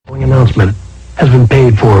announcement has been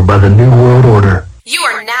paid for by the New World Order. You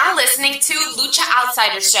are now listening to Lucha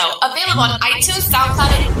Outsiders Show, available on iTunes, SoundCloud,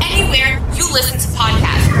 and anywhere you listen to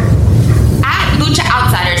podcasts. At Lucha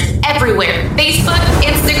Outsiders everywhere: Facebook,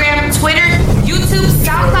 Instagram, Twitter, YouTube,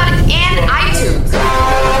 SoundCloud, and iTunes.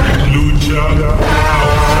 Lucha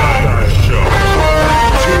Outsiders Show.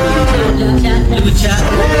 Lucha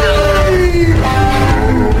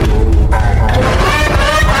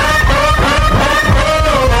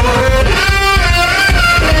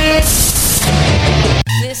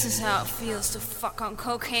This is how it feels to fuck on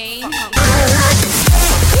cocaine. That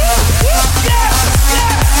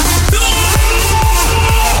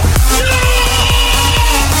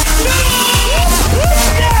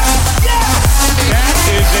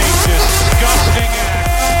is a disgusting act.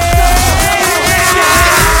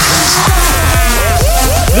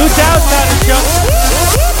 Lucha Outsiders Show.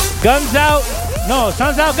 Guns out. No,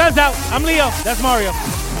 sun's out, guns out. I'm Leo. That's Mario.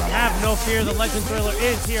 Have no fear. The Legend Thriller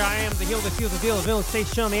is here. I am the heel that seals the deal. The villain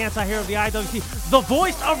stays shown. The anti-hero of the IWC. The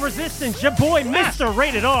voice of resistance. Your boy, Mr.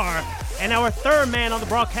 Rated R. And our third man on the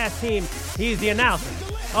broadcast team. He is the announcer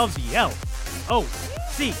of the LOC.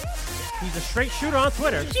 He's a straight shooter on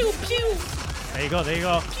Twitter. Pew, pew. There you go. There you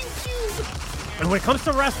go. Pew, pew. And when it comes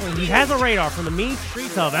to wrestling, he has a radar from the mean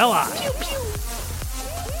streets of LI. Pew, pew.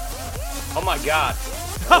 Oh my God.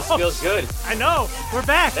 This feels good. I know. We're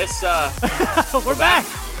back. This, We're back.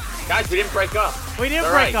 Guys, we didn't break up. We didn't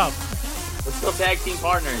All break right. up. We're still tag team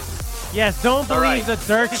partners. Yes, don't All believe right. the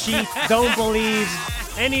dirt sheets. Don't believe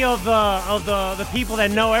any of the people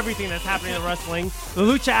that know everything that's happening in wrestling. The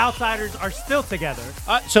Lucha Outsiders are still together.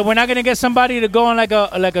 So we're not gonna get somebody to go on like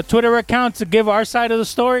a Twitter account to give our side of the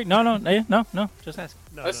story? No. Just ask.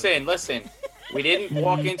 Listen. We didn't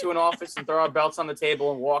walk into an office and throw our belts on the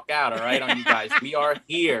table and walk out, all right, on you guys. We are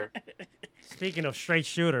here. Speaking of straight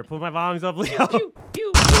shooter, put my volumes up, Leo. Pew,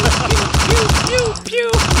 pew, pew, pew, pew.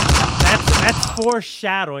 That's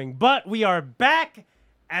foreshadowing. But we are back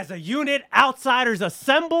as a unit. Outsiders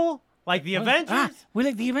assemble like the Avengers. We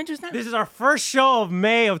like the Avengers now? This is our first show of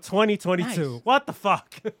May of 2022. Nice. What the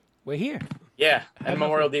fuck? We're here. Yeah, and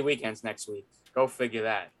Memorial Day weekend's next week. Go figure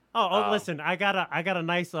that. Listen, I got a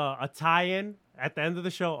nice a tie-in at the end of the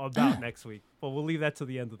show about next week, but we'll leave that to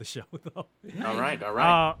the end of the show, though. All right.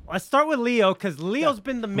 Let's start with Leo, because Leo's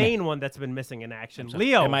been the main one that's been missing in action.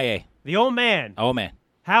 Leo, MIA. the old man. Oh, man.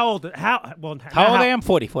 How old I am?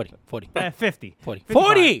 40. 50. 40.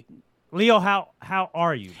 40! Leo, how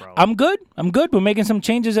are you, bro? I'm good. We're making some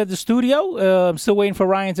changes at the studio. I'm still waiting for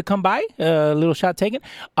Ryan to come by. A little shot taken.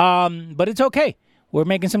 But it's okay. We're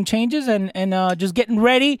making some changes and just getting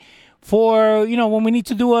ready for, when we need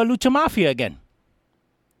to do a Lucha Mafia again.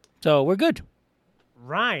 So we're good.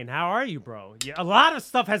 Ryan, how are you, bro? Yeah, a lot of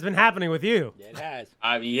stuff has been happening with you. Yeah, it has.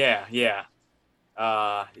 Yeah.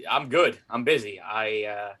 I'm good. I'm busy.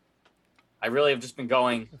 I really have just been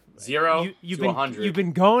going 0 to 100. You've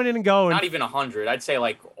been going and going. Not even 100. I'd say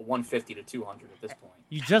like 150 to 200 at this point.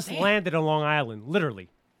 You just landed on Long Island, literally.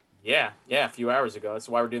 Yeah, a few hours ago. That's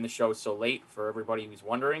why we're doing the show so late, for everybody who's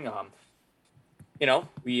wondering.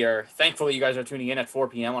 We are thankful that you guys are tuning in at 4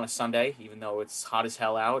 p.m. on a Sunday, even though it's hot as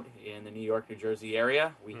hell out in the New York, New Jersey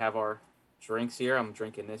area. We have our drinks here. I'm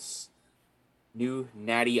drinking this new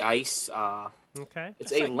Natty Ice. Okay.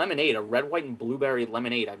 It's a lemonade, a red, white, and blueberry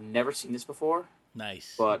lemonade. I've never seen this before.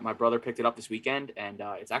 Nice. But my brother picked it up this weekend, and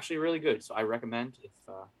it's actually really good. So I recommend if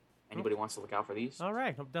anybody wants to look out for these. All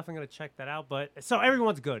right. I'm definitely going to check that out. But so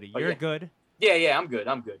everyone's good. You're good. Yeah, I'm good.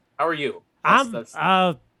 How are you? I'm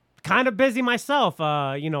kind of busy myself.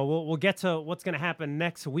 We'll get to what's going to happen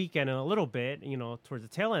next weekend in a little bit, towards the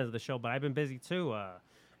tail end of the show. But I've been busy too.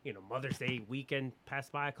 Mother's Day weekend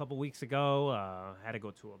passed by a couple weeks ago. Had to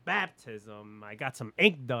go to a baptism. I got some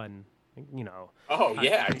ink done. Oh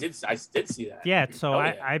yeah, I did see that. Yeah, so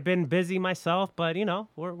I've been busy myself, but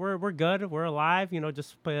we're good. We're alive.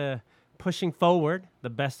 Just pushing forward the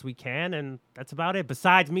best we can, and that's about it.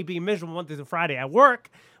 Besides me being miserable Monday through Friday at work,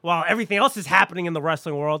 while everything else is happening in the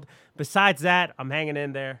wrestling world. Besides that, I'm hanging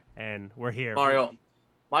in there, and we're here. Mario,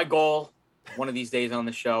 my goal one of these days on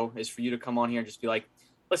the show is for you to come on here and just be like,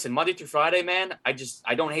 listen, Monday through Friday, man, I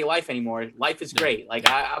don't hate life anymore. Life is great. Like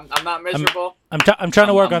I'm not miserable. I'm trying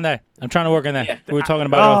to work on that. I'm trying to work on that. Yeah. We were talking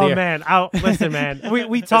about it. Oh man, listen, man.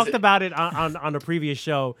 We talked about it on the previous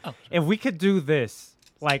show. If we could do this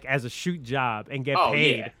like as a shoot job and get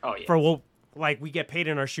paid for what we get paid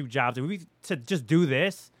in our shoot jobs, and we to just do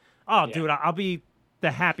this, dude, I'll be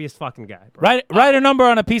the happiest fucking guy. Bro. Write a number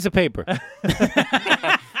on a piece of paper.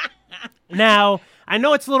 Now I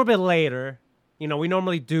know it's a little bit later. You know, we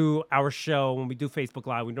normally do our show when we do Facebook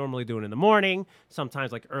Live. We normally do it in the morning,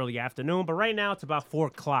 sometimes like early afternoon. But right now it's about 4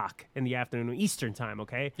 o'clock in the afternoon Eastern time,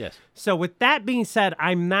 okay? Yes. So with that being said,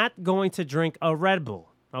 I'm not going to drink a Red Bull,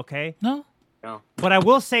 okay? No. No. But I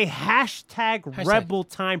will say hashtag Red Bull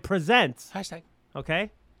Time presents, Hashtag. okay?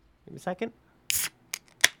 Give me a second. That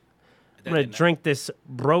I'm going did to drink this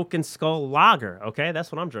Broken Skull Lager, okay?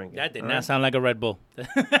 That's what I'm drinking. That did all not right? sound like a Red Bull.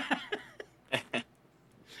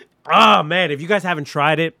 Oh, man, if you guys haven't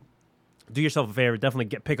tried it, do yourself a favor.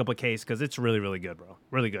 Definitely pick up a case because it's really, really good, bro.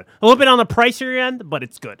 Really good. A little bit on the pricier end, but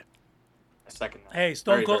it's good. I second that. Hey,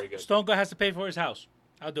 Very, very good. Stone Cold has to pay for his house.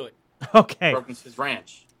 I'll do it. Okay. Broken's his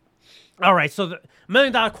ranch. All right, so the $1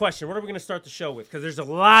 million question, what are we going to start the show with? Because there's a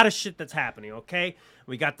lot of shit that's happening, okay?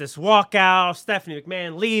 We got this walkout, Stephanie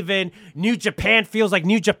McMahon leaving, New Japan feels like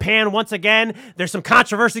New Japan once again. There's some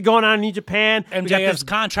controversy going on in New Japan. We got MJF's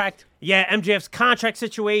contract. Yeah, MJF's contract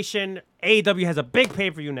situation. AEW has a big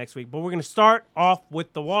pay-per-view next week, but we're going to start off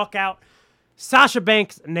with the walkout. Sasha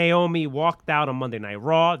Banks, Naomi walked out on Monday Night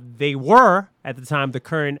Raw. They were, at the time, the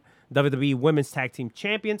current WWE Women's Tag Team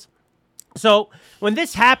Champions. So when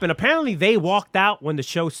this happened, apparently they walked out when the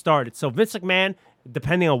show started. So Vince McMahon,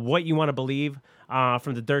 depending on what you want to believe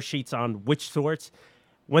from the dirt sheets on which sorts,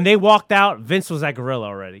 when they walked out, Vince was at Gorilla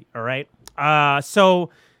already, all right? So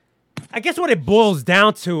I guess what it boils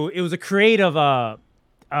down to, it was a creative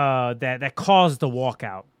that caused the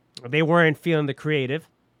walkout. They weren't feeling the creative.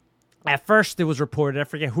 At first, it was reported, I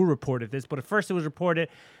forget who reported this, but at first it was reported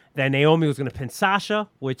that Naomi was going to pin Sasha,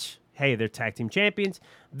 which, hey, they're tag team champions.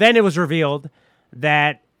 Then it was revealed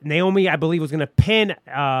that Naomi, I believe, was going to pin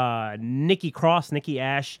Nikki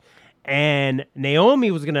Ash, and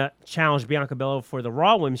Naomi was going to challenge Bianca Belair for the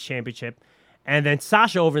Raw Women's Championship, and then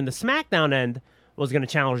Sasha over in the SmackDown end was going to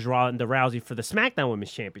challenge Ronda Rousey for the SmackDown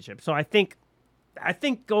Women's Championship. So I think I'm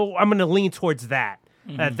going to lean towards that.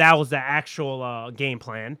 That was the actual game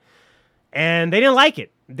plan. And they didn't like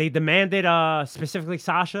it. They demanded, specifically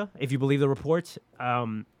Sasha, if you believe the reports,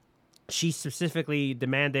 she specifically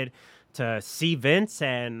demanded to see Vince,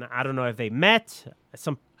 and I don't know if they met.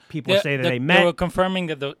 Some people say that they met. They were confirming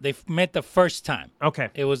that they met the first time. Okay.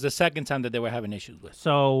 It was the second time that they were having issues with.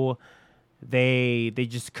 So they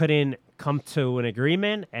just couldn't come to an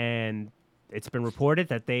agreement, and it's been reported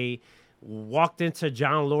that they walked into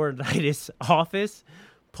John Laurinaitis' office,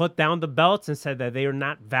 put down the belts, and said that they are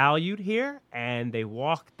not valued here, and they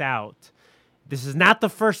walked out. This is not the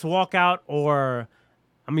first walkout, or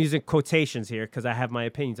I'm using quotations here because I have my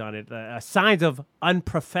opinions on it, signs of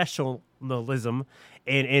unprofessionalism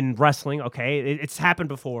in wrestling, okay? It's happened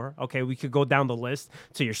before, okay? We could go down the list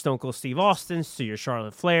to your Stone Cold Steve Austins, to your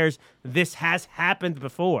Charlotte Flairs. This has happened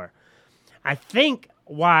before. I think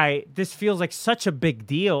why this feels like such a big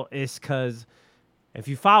deal is because if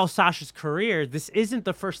you follow Sasha's career, this isn't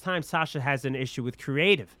the first time Sasha has an issue with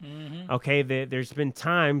creative. Okay, there's been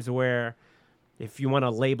times where, if you want to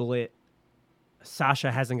label it,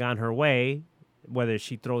 Sasha hasn't gone her way, whether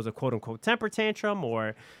she throws a quote-unquote temper tantrum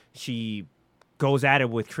or she goes at it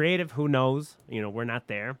with creative, who knows? You know, we're not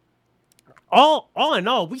there. All in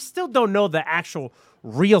all, we still don't know the actual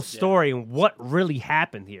real story and what really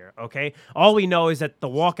happened here, okay? All we know is that the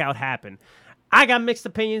walkout happened. I got mixed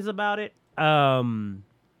opinions about it.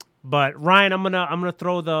 But Ryan, I'm gonna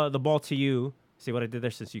throw the ball to you. See what I did there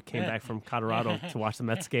since you came back from Colorado to watch the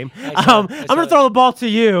Mets game. I'm gonna throw the ball to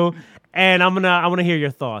you, and I want to hear your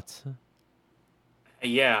thoughts.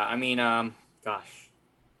 Yeah, I mean, gosh,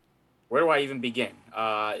 where do I even begin?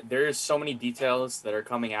 There's so many details that are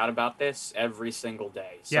coming out about this every single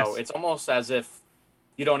day. So Yes. It's almost as if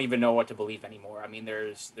you don't even know what to believe anymore. I mean,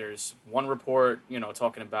 there's one report,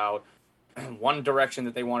 talking about one direction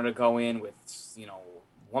that they wanted to go in with,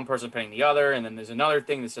 one person paying the other, and then there's another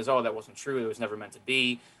thing that says, oh, that wasn't true, it was never meant to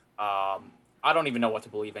be. I don't even know what to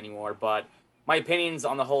believe anymore, but my opinions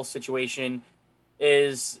on the whole situation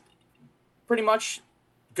is pretty much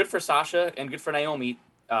good for Sasha and good for Naomi,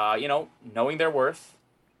 knowing their worth.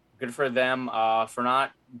 Good for them for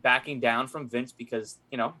not backing down from Vince because,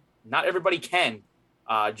 not everybody can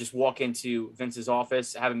just walk into Vince's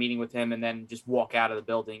office, have a meeting with him, and then just walk out of the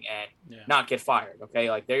building and not get fired. Okay,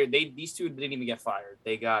 like these two didn't even get fired;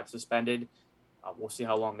 they got suspended. We'll see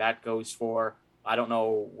how long that goes for. I don't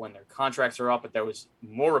know when their contracts are up, but there was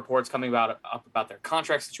more reports coming up about their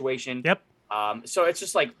contract situation. Yep. So it's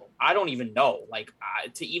just like I don't even know,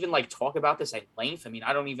 to even talk about this at length. I mean,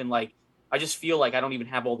 I don't even I just feel like I don't even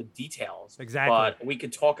have all the details. Exactly. But we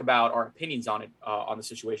could talk about our opinions on it, on the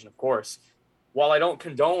situation, of course. While I don't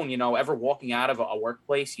condone, ever walking out of a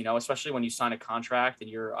workplace, especially when you sign a contract and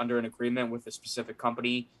you're under an agreement with a specific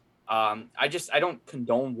company, I don't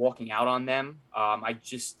condone walking out on them. I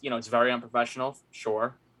just, it's very unprofessional,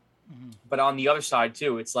 sure. But on the other side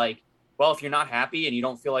too, it's like, well, if you're not happy and you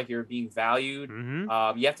don't feel like you're being valued,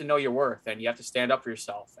 you have to know your worth and you have to stand up for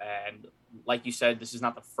yourself. And like you said, this is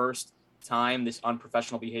not the first time this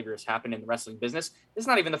unprofessional behavior has happened in the wrestling business. This is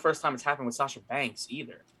not even the first time it's happened with Sasha Banks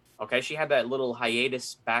either. Okay, she had that little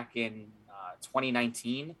hiatus back in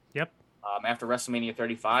 2019. Yep. After WrestleMania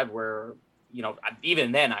 35, where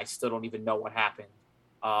even then I still don't even know what happened.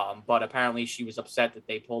 But apparently she was upset that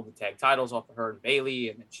they pulled the tag titles off of her and Bayley,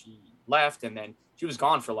 and then she left, and then she was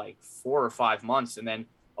gone for like 4 or 5 months, and then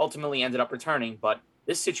ultimately ended up returning. But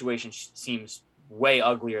this situation seems way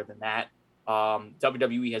uglier than that.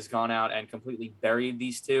 WWE has gone out and completely buried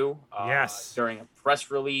these two. During a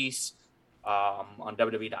press release on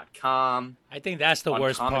WWE.com. I think that's the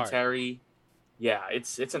worst commentary. Part. Yeah,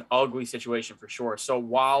 it's an ugly situation for sure. So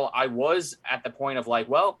while I was at the point of like,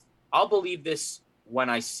 well, I'll believe this when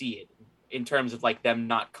I see it, in terms of like them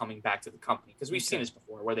not coming back to the company, because we've seen this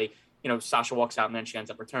before where they, Sasha walks out and then she ends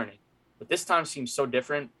up returning. But this time seems so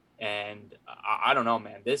different, and I don't know,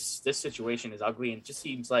 man. This situation is ugly, and it just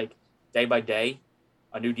seems like day by day,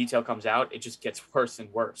 a new detail comes out. It just gets worse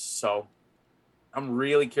and worse. So I'm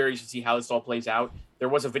really curious to see how this all plays out. There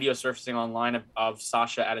was a video surfacing online of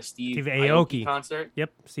Sasha at a Steve Aoki concert.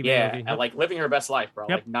 Yep. Steve Aoki. And like living her best life, bro.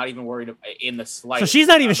 Yep. Like not even worried in the slightest. So she's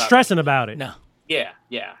not even stressing about it. No. Yeah.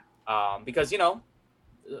 Because,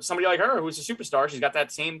 somebody like her who's a superstar, she's got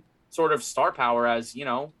that same sort of star power as,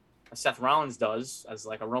 a Seth Rollins does, as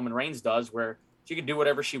like a Roman Reigns does, where she can do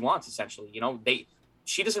whatever she wants, essentially.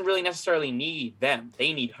 She doesn't really necessarily need them.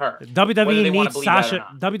 They need her. WWE needs Sasha.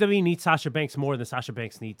 WWE needs Sasha Banks more than Sasha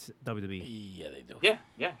Banks needs WWE. Yeah, they do.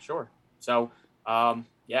 Yeah, sure. So, I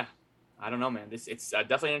don't know, man. It's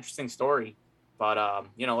definitely an interesting story, but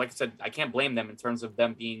like I said, I can't blame them in terms of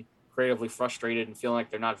them being creatively frustrated and feeling like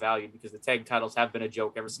they're not valued, because the tag titles have been a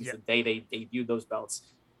joke ever since the day they debuted those belts.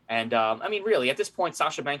 And really, at this point,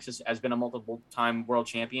 Sasha Banks has been a multiple-time world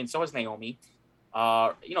champion. So has Naomi.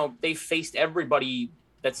 They faced everybody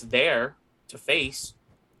that's there to face.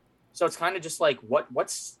 So it's kind of just like,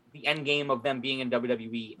 what's the end game of them being in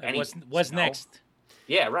WWE? What's next?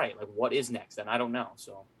 Yeah, right. Like, what is next? And I don't know.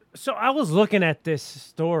 So I was looking at this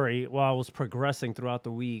story while I was progressing throughout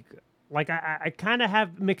the week. Like, I kind of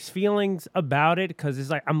have mixed feelings about it, because it's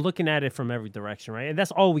like I'm looking at it from every direction, right? And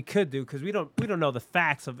that's all we could do, because we don't know the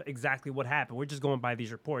facts of exactly what happened. We're just going by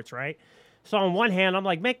these reports, right? So on one hand, I'm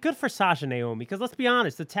like, man, good for Sasha and Naomi, because let's be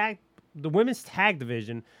honest, the women's tag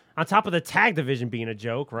division, on top of the tag division being a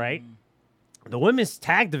joke, right? The women's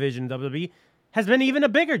tag division in WWE has been even a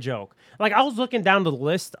bigger joke. Like, I was looking down the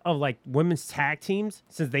list of like women's tag teams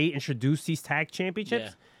since they introduced these tag championships.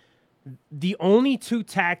 Yeah. The only 2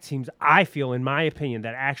 tag teams I feel, in my opinion,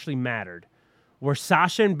 that actually mattered were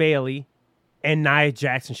Sasha and Bayley and Nia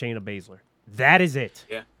Jax and Shayna Baszler. That is it.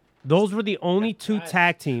 Yeah. Those were the only 2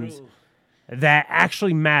 tag teams that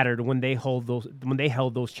actually mattered when they held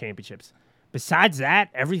those championships. Besides that,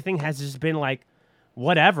 everything has just been like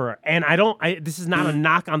whatever. And this is not a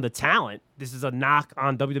knock on the talent. This is a knock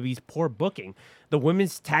on WWE's poor booking. The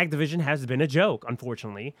women's tag division has been a joke,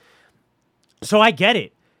 unfortunately. So I get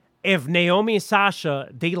it. If Naomi and Sasha,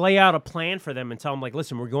 they lay out a plan for them and tell them, like,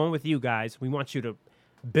 listen, we're going with you guys. We want you to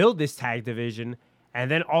build this tag division.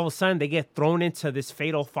 And then all of a sudden they get thrown into this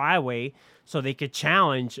fatal 5-way so they could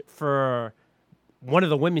challenge for one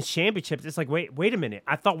of the women's championships. It's like, wait a minute.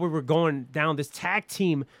 I thought we were going down this tag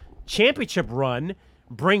team championship run,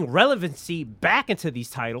 bring relevancy back into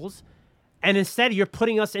these titles. And instead you're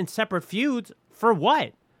putting us in separate feuds for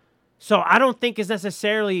what? So I don't think it's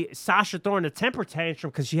necessarily Sasha throwing a temper tantrum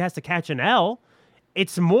because she has to catch an L.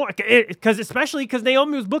 It's more especially because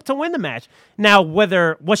Naomi was booked to win the match. Now,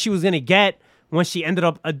 what she was going to get when she ended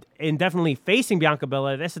up indefinitely facing Bianca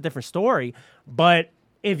Belair, that's a different story. But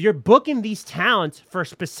if you're booking these talents for a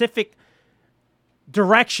specific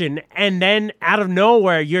direction, and then out of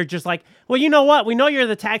nowhere you're just like, well, you know what, we know you're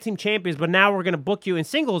the tag team champions, but now we're going to book you in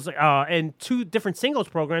singles in 2 different singles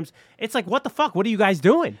programs. It's like, what the fuck, what are you guys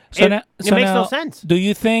doing? It makes no sense. Do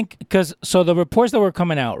you think, because the reports that were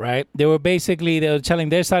coming out, right, they were telling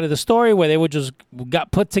their side of the story, where they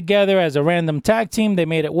got put together as a random tag team, they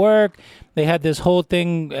made it work, they had this whole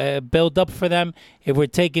thing built up for them, if we're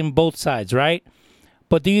taking both sides, right?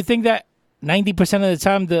 But do you think that 90% of the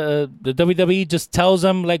time the WWE just tells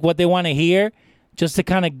them like what they want to hear, just to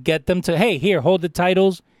kind of get them to, hey, here, hold the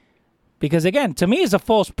titles? Because again, to me, it's a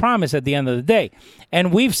false promise at the end of the day.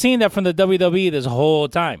 And we've seen that from the WWE this whole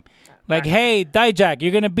time. Like, hey, Dijak,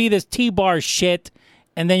 you're going to be this T-bar shit,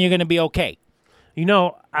 and then you're going to be okay. You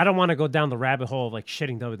know, I don't want to go down the rabbit hole of like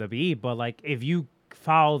shitting WWE, but like if you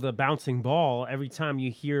follow the bouncing ball, every time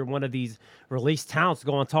you hear one of these released talents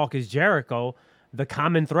go on Talk Is Jericho, the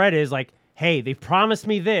common thread is like, hey, they promised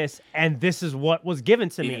me this, and this is what was given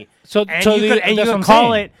to me. So and so you the- could, and you that's what could I'm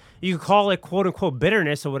call saying. it, you could call it quote unquote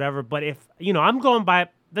bitterness or whatever. But if I'm going by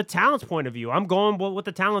the talent's point of view, I'm going with what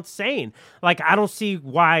the talent's saying. Like I don't see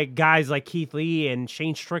why guys like Keith Lee and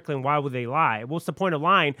Shane Strickland, why would they lie? What's the point of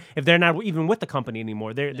lying if they're not even with the company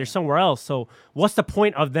anymore? They're somewhere else. So what's the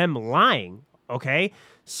point of them lying? Okay,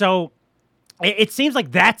 so it seems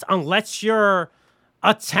like that's unless you're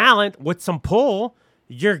a talent with some pull,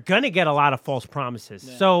 you're going to get a lot of false promises.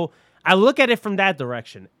 Yeah. So I look at it from that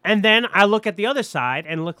direction. And then I look at the other side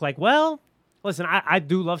and look like, well, listen, I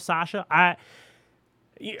do love Sasha.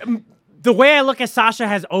 The way I look at Sasha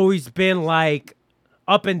has always been like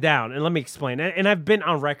up and down. And let me explain. And I've been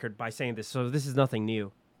on record by saying this, so this is nothing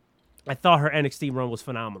new. I thought her NXT run was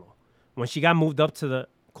phenomenal. When she got moved up to the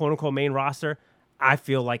quote-unquote main roster, I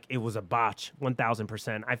feel like it was a botch,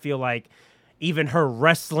 1,000%. I feel like even her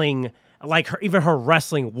wrestling,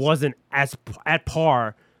 wasn't as at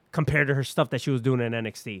par compared to her stuff that she was doing in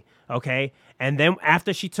NXT, okay? And then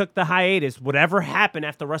after she took the hiatus, whatever happened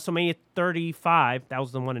after WrestleMania 35, that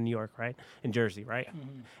was the one in New York, right? In Jersey, right?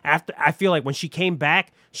 Mm-hmm. After, I feel like when she came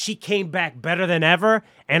back better than ever,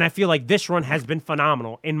 and I feel like this run has been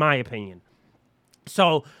phenomenal, in my opinion.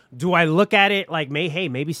 So do I look at it like,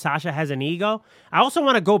 maybe Sasha has an ego? I also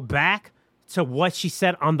want to go back to what she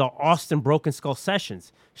said on the Austin Broken Skull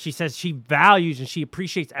sessions. She says she values and she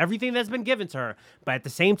appreciates everything that's been given to her, but at the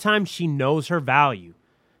same time, she knows her value.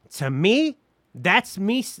 To me, that's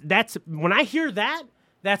when I hear that,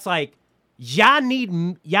 that's like, y'all need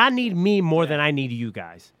me more than I need you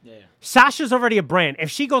guys. Yeah. Sasha's already a brand.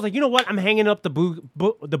 If she goes like, you know what, I'm hanging up the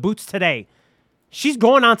boots today, she's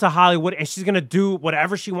going on to Hollywood and she's gonna do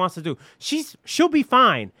whatever she wants to do. She'll be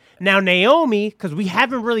fine. Now Naomi, because we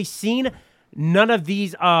haven't really seen none of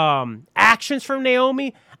these actions from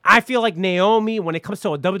Naomi, I feel like Naomi, when it comes to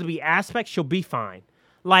a WWE aspect, she'll be fine.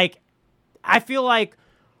 Like, I feel like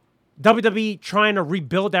WWE trying to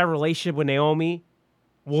rebuild that relationship with Naomi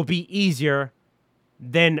will be easier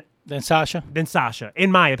than Sasha,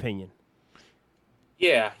 in my opinion.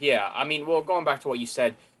 Yeah. I mean, well, going back to what you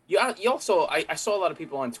said, you also, I saw a lot of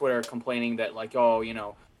people on Twitter complaining that, like,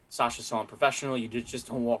 oh, Sasha's so unprofessional, you just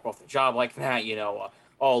don't walk off the job like that,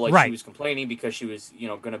 right. She was complaining because she was,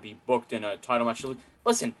 going to be booked in a title match.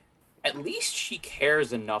 Listen, at least she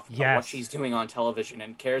cares enough about what she's doing on television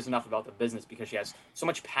and cares enough about the business because she has so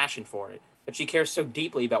much passion for it, that she cares so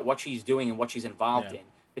deeply about what she's doing and what she's involved in,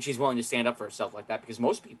 that she's willing to stand up for herself like that, because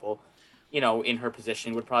most people, in her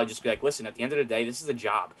position would probably just be like, listen, at the end of the day, this is a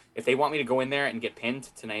job. If they want me to go in there and get pinned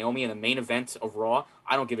to Naomi in the main event of Raw,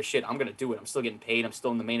 I don't give a shit. I'm going to do it. I'm still getting paid. I'm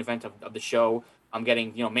still in the main event of the show. I'm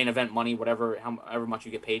getting, main event money, however much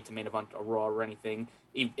you get paid to main event a Raw or anything,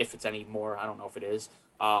 if it's any more. I don't know if it is.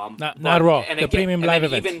 Not Raw, the premium live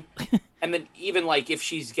event. And then even like if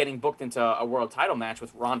she's getting booked into a world title match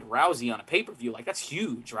with Ronda Rousey on a pay-per-view, like that's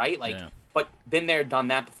huge, right? Like, but been there, done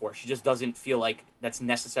that before. She just doesn't feel like that's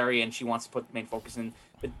necessary, and she wants to put the main focus in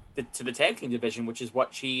to the tag team division, which is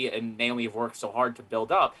what she and Naomi have worked so hard to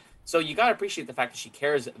build up. So you got to appreciate the fact that she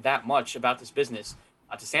cares that much about this business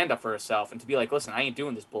to stand up for herself and to be like, listen, I ain't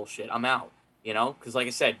doing this bullshit. I'm out, Because like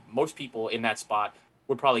I said, most people in that spot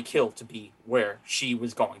would probably kill to be where she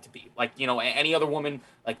was going to be. Like, any other woman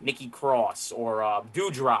like Nikki Cross or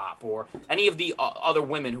Doudrop or any of the other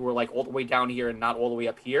women who were like all the way down here and not all the way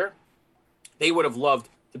up here, they would have loved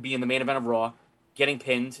to be in the main event of Raw, getting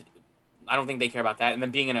pinned. I don't think they care about that. And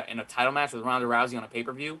then being in a title match with Ronda Rousey on a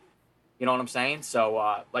pay-per-view. You know what I'm saying?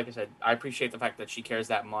 So, like I said, I appreciate the fact that she cares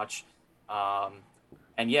that much.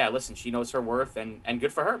 And yeah, listen, she knows her worth, and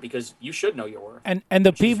good for her, because you should know your worth. And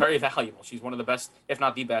the she's very valuable. She's one of the best, if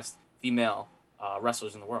not the best, female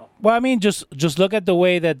wrestlers in the world. Well, I mean, just look at the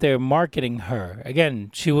way that they're marketing her.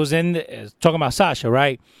 Again, she was talking about Sasha,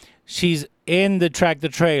 right? She's in the tractor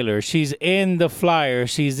trailer. She's in the flyer.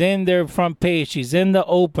 She's in their front page. She's in the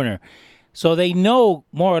opener. So they know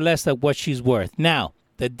more or less what she's worth. Now,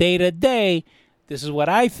 the day-to-day, this is what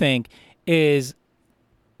I think, is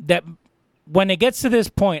that when it gets to this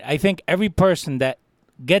point, I think every person that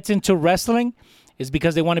gets into wrestling is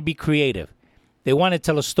because they want to be creative. They want to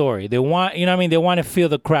tell a story. They want, they want to feel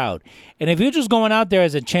the crowd. And if you're just going out there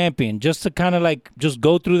as a champion, just to kind of just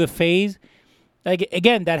go through the phase, like,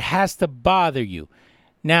 again, that has to bother you.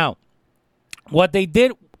 Now, what they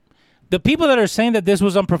did, the people that are saying that this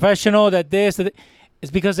was unprofessional,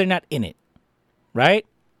 is because they're not in it, right?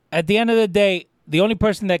 At the end of the day, the only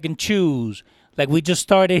person that can choose, like we just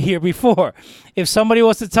started here before. If somebody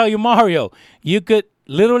was to tell you, Mario, you could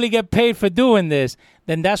literally get paid for doing this,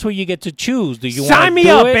 then that's what you get to choose. Do you want Sign to me do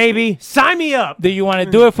up, it? baby. Sign me up. Do you want to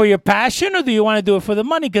do it for your passion or do you want to do it for the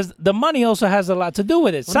money? Because the money also has a lot to do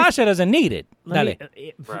with it. Sasha doesn't need it. Dale.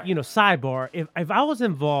 You know, sidebar. If I was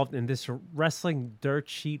involved in this wrestling dirt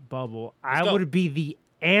sheet bubble, I go. would be the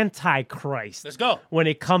antichrist. Let's go. When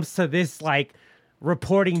it comes to this, like,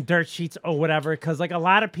 reporting dirt sheets or whatever, because like a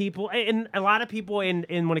lot of people in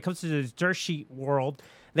when it comes to this dirt sheet world,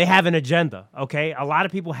 they have an agenda. Okay, a lot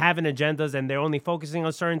of people have an agendas and they're only focusing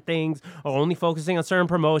on certain things or only focusing on certain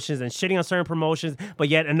promotions and shitting on certain promotions, but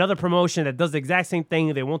yet another promotion that does the exact same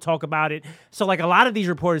thing, they won't talk about it. So like a lot of these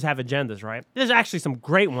reporters have agendas, right? There's actually some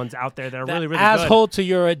great ones out there that are really Asshole to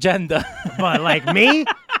your agenda. good. But like me,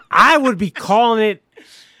 I would be calling it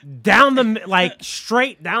down the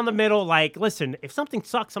straight down the middle. Like, listen, if something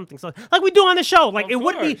sucks, something sucks. Like we do on the show. Like it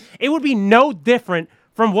would be no different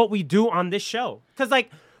from what we do on this show. Because like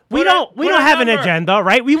we don't have an agenda,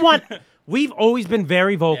 right? We've always been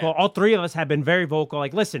very vocal. Yeah. All three of us have been very vocal.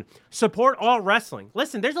 Like, listen, support all wrestling.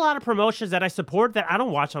 Listen, there's a lot of promotions that I support that I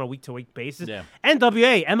don't watch on a week-to-week basis. Yeah.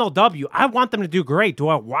 NWA, MLW, I want them to do great. Do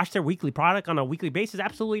I watch their weekly product on a weekly basis?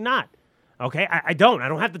 Absolutely not. Okay, I don't. I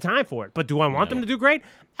don't have the time for it. But do I want them to do great?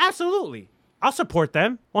 Absolutely. I'll support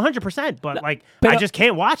them 100%. But I just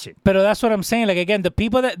can't watch it. But that's what I'm saying. Like, again, the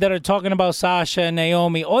people that are talking about Sasha and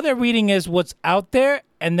Naomi, all they're reading is what's out there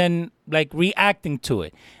and then, like, reacting to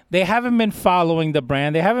it. They haven't been following the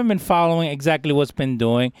brand. They haven't been following exactly what's been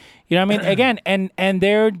doing. You know what I mean? Again, and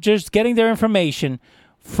they're just getting their information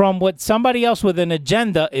from what somebody else with an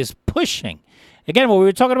agenda is pushing. Again, what we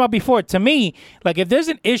were talking about before, to me, like, if there's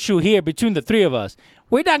an issue here between the three of us,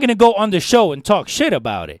 we're not going to go on the show and talk shit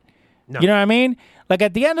about it. No. You know what I mean? Like,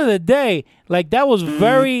 at the end of the day, like, that was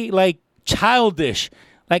very, like, childish.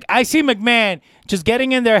 Like, I see McMahon just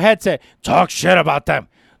getting in their headset, talk shit about them.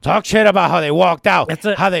 Talk shit about how they walked out,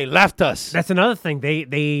 how they left us. That's another thing.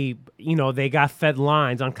 They got fed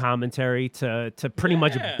lines on commentary to pretty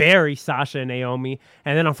much bury Sasha and Naomi.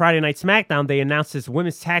 And then on Friday Night SmackDown, they announced this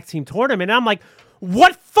women's tag team tournament. And I'm like,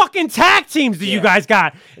 what fucking tag teams do you guys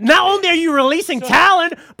got? Not only are you releasing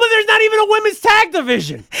talent, but there's not even a women's tag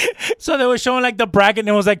division. So they were showing like the bracket, and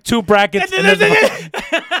it was like two brackets.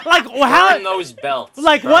 Like how? Burn those belts.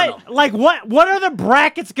 Like Burn what? them. Like what are the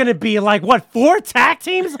brackets gonna be? Like what? 4 tag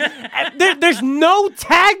teams? There's no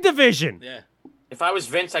tag division. Yeah. If I was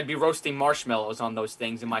Vince, I'd be roasting marshmallows on those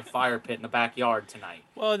things in my fire pit in the backyard tonight.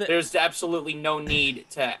 Well, there's absolutely no need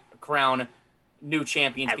to crown new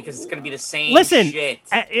champions because it's going to be the same shit.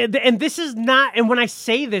 And this is not, and when I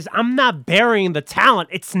say this, I'm not burying the talent.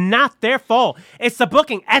 It's not their fault. It's the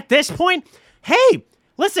booking. At this point, hey,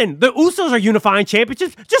 listen, the Usos are unifying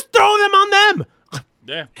championships. Just throw them on them.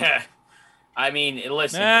 Yeah. I mean,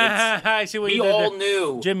 listen, I see what we you did all there.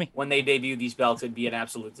 knew Jimmy. when they debuted these belts it'd be an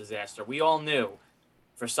absolute disaster. We all knew.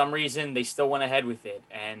 For some reason, they still went ahead with it.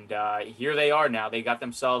 And here they are now. They got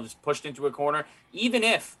themselves pushed into a corner. Even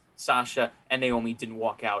if Sasha and Naomi didn't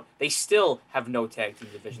walk out, they still have no tag team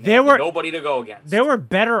division. They have nobody to go against. They were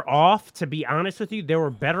better off, to be honest with you, they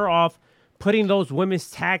were better off putting those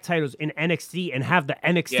women's tag titles in NXT and have the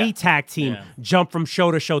NXT tag team jump from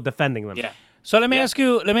show to show defending them. Yeah. So let me ask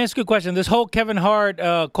you a question. This whole Kevin Hart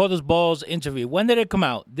called us balls interview. When did it come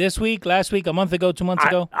out? This week, last week, a month ago, 2 months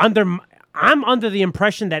ago? I'm under the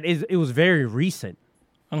impression that it was very recent.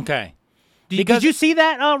 Okay. Did you see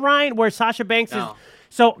that, Ryan, where Sasha Banks No. is?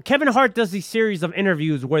 So Kevin Hart does these series of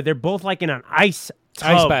interviews where they're both like in an ice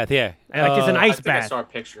tub. Ice bath, yeah. Like it's an I ice think I bath. saw a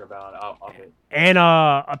picture about of it. And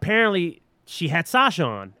apparently she had Sasha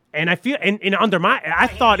on. And I feel, and I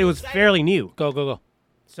thought it was fairly new. Go.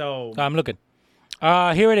 So, I'm looking.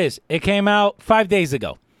 Here it is. It came out 5 days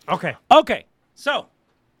ago. okay. Okay, so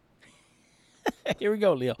here we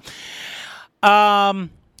go, Leo.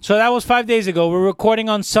 So that was 5 days ago. We're recording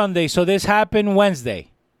on Sunday, so this happened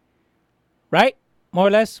Wednesday, right? More or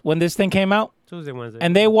less, when this thing came out. Tuesday, Wednesday.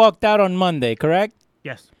 And they walked out on Monday, correct?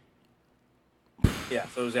 yes. Yeah,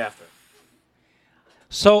 so it was after.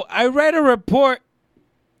 So I read a report.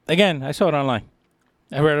 Again, I saw it online.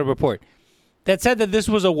 I read a report that said that this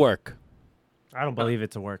was a work. I don't believe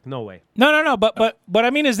it to work. No way. No. But what I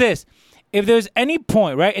mean is this: if there's any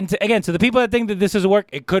point, right? And to the people that think that this is a work,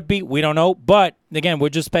 it could be. We don't know. But again, we're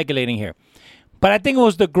just speculating here. But I think it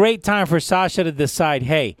was the great time for Sasha to decide,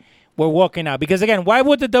 hey, we're walking out. Because again, why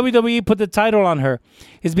would the WWE put the title on her?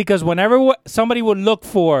 Is because whenever somebody would look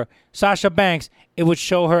for Sasha Banks, it would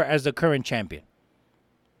show her as the current champion.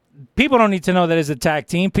 People don't need to know that it's a tag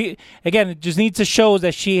team. Again, it just needs to show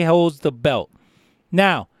that she holds the belt.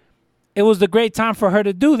 Now, it was the great time for her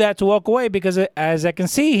to do that, to walk away, because as I can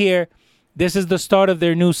see here, this is the start of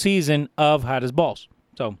their new season of Hot as Balls.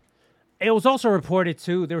 So it was also reported,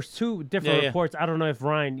 too, there was two different Yeah. reports. I don't know if,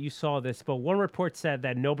 Ryan, you saw this, but one report said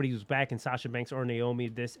that nobody was backing Sasha Banks or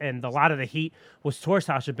Naomi, and a lot of the heat was towards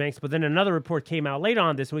Sasha Banks. But then another report came out later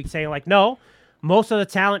on this week saying, like, no, most of the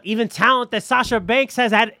talent, even talent that Sasha Banks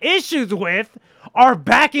has had issues with, are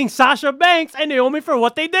backing Sasha Banks and Naomi for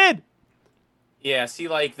what they did. Yeah, see,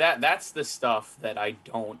 like, that's the stuff that I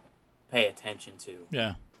don't pay attention to.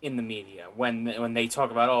 Yeah. In the media, when they talk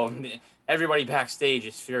about, oh, everybody backstage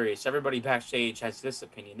is furious, everybody backstage has this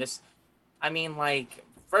opinion, I mean, like,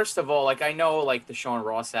 first of all, like, I know, like, the Sean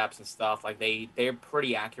Ross apps and stuff, like, they're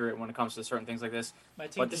pretty accurate when it comes to certain things like this,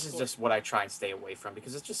 but this is just what I try and stay away from,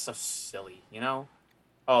 because it's just so silly, you know?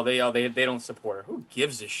 Oh, they don't support her. Who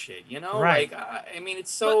gives a shit, you know? Right. Like, I mean,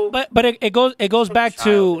 it's so... But it goes back to,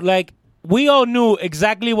 childish. like, we all knew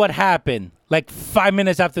exactly what happened, like, 5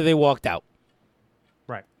 minutes after they walked out.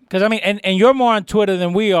 Right. Because, I mean, and you're more on Twitter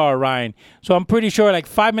than we are, Ryan. So I'm pretty sure, like,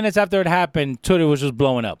 5 minutes after it happened, Twitter was just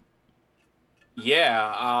blowing up.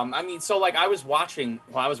 Yeah, I mean, so, like, I was watching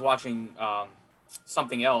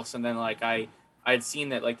something else, and then, like, I had seen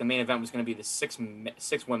that, like, the main event was going to be the six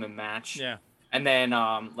women match. Yeah. And then,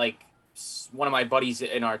 like, one of my buddies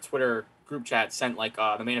in our Twitter group chat sent, like,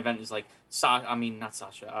 the main event is, like, not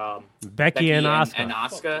Sasha. Becky and Asuka. And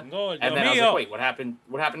Asuka. Fucking God, And then Dios I was mío. like, wait, what happened?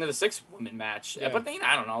 What happened to the 6-woman match? Yeah. But then,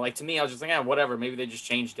 I don't know. Like, to me, I was just like, whatever. Maybe they just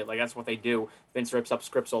changed it. Like, that's what they do. Vince rips up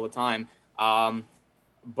scripts all the time.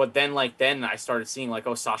 But then, like, I started seeing, like,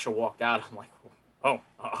 oh, Sasha walked out. I'm like, oh,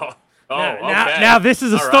 okay. Now this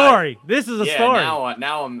is a All right. story. This is a story.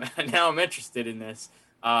 Now I'm interested in this.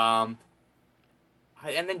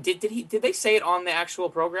 And then did they say it on the actual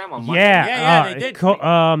program on Monday? Yeah, they did.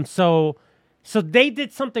 So they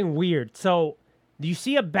did something weird. So you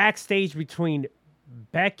see a backstage between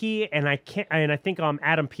Becky and I think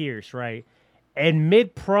Adam Pearce, right? And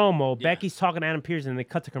mid promo, Becky's talking to Adam Pearce, and they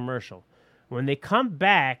cut to commercial. When they come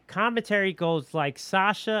back, commentary goes like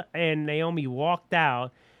Sasha and Naomi walked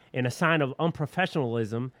out in a sign of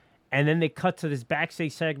unprofessionalism, and then they cut to this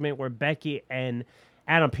backstage segment where Becky and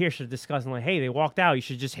Adam Pearce are discussing, like, hey, they walked out. You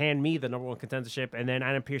should just hand me the number one contendership. And then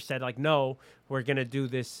Adam Pearce said, like, no, we're going to do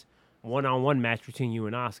this one-on-one match between you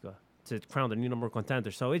and Asuka to crown the new number one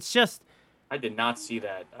contender. So it's just... I did not see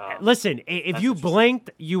that. Listen, if you blinked,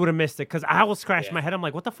 you would have missed it, because I was scratching my head. I'm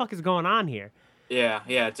like, what the fuck is going on here? Yeah,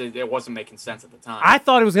 it wasn't making sense at the time. I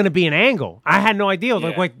thought it was going to be an angle. I had no idea.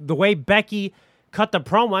 Yeah. Like the way Becky cut the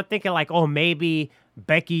promo, I'm thinking, like, oh, maybe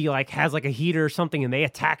Becky, like, has, like, a heater or something, and they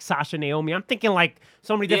attack Sasha and Naomi. I'm thinking, like,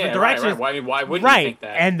 so many different directions. Right. Why wouldn't you think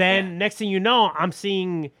that? And then next thing you know, I'm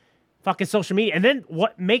seeing fucking social media. And then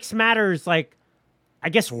what makes matters, like, I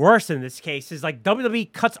guess worse in this case is, like,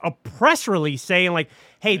 WWE cuts a press release saying, like,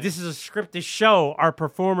 hey, this is a scripted show. Our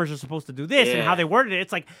performers are supposed to do this, and how they worded it.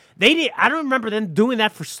 It's like I don't remember them doing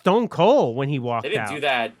that for Stone Cold when he walked out. They didn't do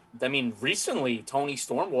that. I mean, recently Tony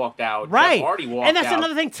Storm walked out. Right. Jeff Hardy walked out. And that's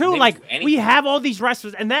another thing too. Like, we have all these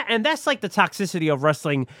wrestlers, and that's like the toxicity of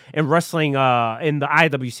wrestling in the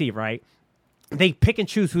IWC, right? They pick and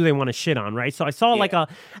choose who they want to shit on, right? So I saw I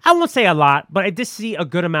won't say a lot, but I did see a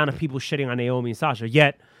good amount of people shitting on Naomi and Sasha.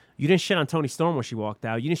 Yet you didn't shit on Tony Storm when she walked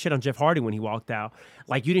out. You didn't shit on Jeff Hardy when he walked out.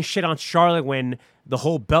 Like, you didn't shit on Charlotte when the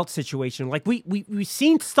whole belt situation. Like, we've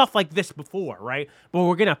seen stuff like this before, right? But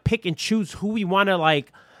we're gonna pick and choose who we want to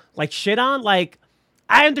like shit on. Like,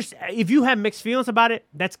 I understand if you have mixed feelings about it,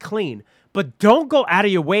 that's clean. But don't go out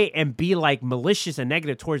of your way and be like malicious and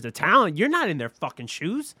negative towards the talent. You're not in their fucking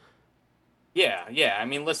shoes. Yeah. I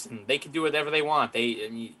mean, listen, they can do whatever they want.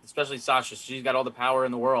 Especially Sasha, she's got all the power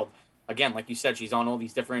in the world. Again, like you said, she's on all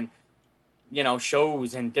these different,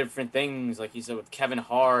 shows and different things. Like you said with Kevin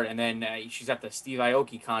Hart, and then she's at the Steve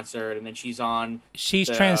Aoki concert, and then she's on. She's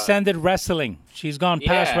transcended wrestling. She's gone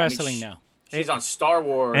past wrestling now. She's on Star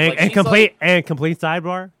Wars. And complete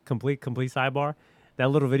sidebar. Complete sidebar.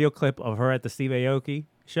 That little video clip of her at the Steve Aoki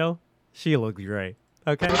show, she looked great.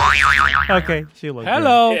 Okay, she looked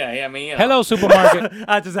Hello. great. Yeah, I mean, Hello, supermarket.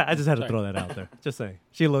 I just had to throw that out there. Just saying.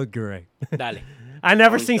 She looked great. Dale. I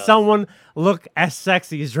never seen someone look as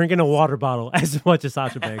sexy as drinking a water bottle as much as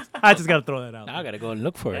Sasha Banks. I just got to throw that out. Now I got to go and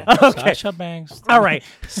look for it. Okay. Sasha Banks. All right.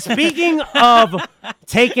 Speaking of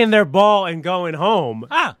taking their ball and going home.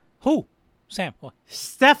 Who? Sam. What?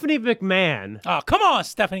 Stephanie McMahon. Oh, come on,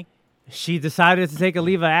 Stephanie. She decided to take a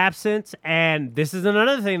leave of absence, and this is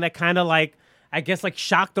another thing that kind of like I guess, like,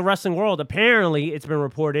 shocked the wrestling world. Apparently, it's been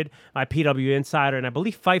reported by PW Insider and I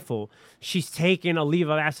believe Fightful, she's taken a leave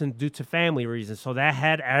of absence due to family reasons. So that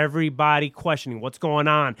had everybody questioning what's going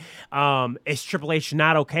on. Is Triple H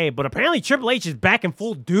not okay? But apparently, Triple H is back in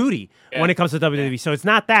full duty when it comes to WWE. So it's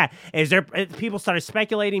not that. People started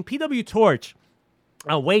speculating. PW Torch,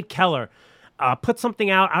 Wade Keller, put something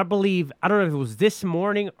out, I believe, I don't know if it was this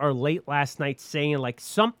morning or late last night, saying like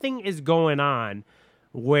something is going on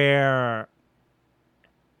where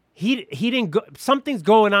he didn't go, something's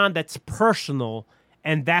going on that's personal,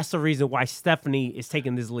 and that's the reason why Stephanie is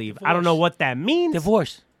taking this leave. Divorce. I don't know what that means.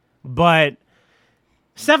 Divorce. But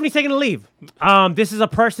Stephanie's taking a leave. This is a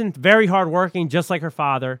person very hardworking, just like her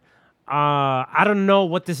father. I don't know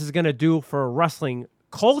what this is going to do for wrestling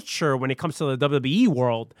culture when it comes to the WWE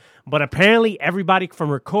world, but apparently everybody from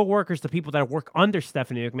her co-workers to people that work under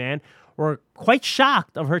Stephanie McMahon were quite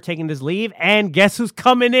shocked of her taking this leave, and guess who's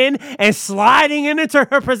coming in and sliding into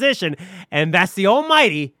her position, and that's the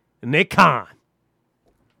almighty Nick Khan.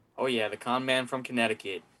 Oh yeah, the con man from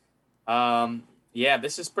Connecticut. Yeah,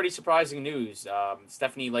 this is pretty surprising news.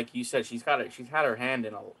 Stephanie, like you said, she's had her hand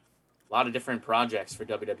in a lot of different projects for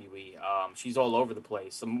WWE. She's all over the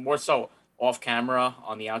place, more so off camera,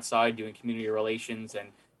 on the outside, doing community relations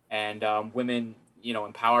and women,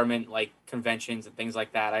 empowerment, like conventions and things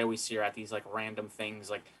like that. I always see her at these like random things,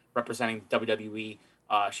 like representing WWE.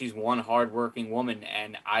 She's one hardworking woman,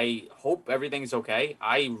 and I hope everything's okay.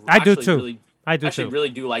 I do too. Really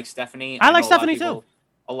do like Stephanie. I like Stephanie too.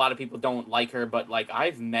 A lot of people don't like her, but like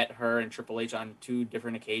I've met her and Triple H on 2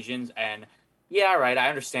 different occasions, and yeah, all right, I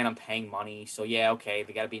understand I'm paying money, so yeah, okay,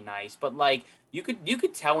 they gotta be nice, but like you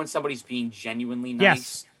could tell when somebody's being genuinely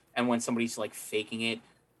nice and when somebody's like faking it.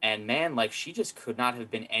 And man, like she just could not have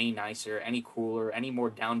been any nicer, any cooler, any more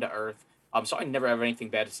down to earth. So I never have anything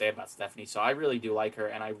bad to say about Stephanie. So I really do like her,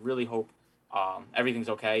 and I really hope everything's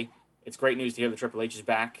okay. It's great news to hear the Triple H is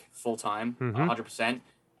back full time, 100%.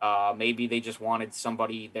 Maybe they just wanted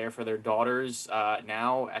somebody there for their daughters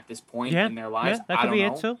now at this point in their lives. Yeah, that could be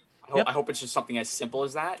it too. I hope it's just something as simple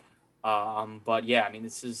as that. But yeah, I mean,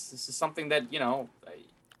 this is something that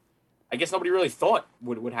I guess nobody really thought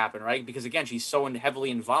would happen, right? Because again, she's so heavily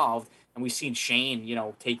involved, and we've seen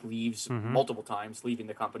Shane, take leaves multiple times, leaving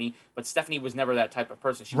the company. But Stephanie was never that type of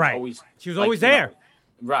person. She was always there.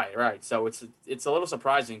 Right. So it's a little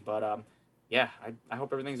surprising, but yeah, I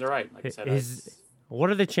hope everything's all right. Like I said, what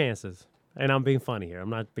are the chances? And I'm being funny here. I'm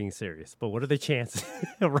not being serious. But what are the chances?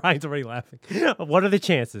 Ryan's already laughing. What are the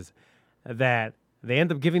chances that they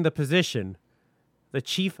end up giving the position the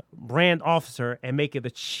chief brand officer and make it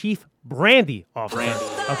the chief brandy officer?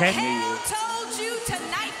 Okay? Told you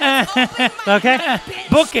tonight. Okay?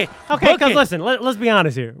 Book it. Okay, because listen, let's be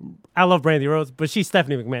honest here. I love Brandy Rhodes, but she's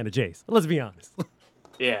Stephanie McMahon to Jace. Let's be honest.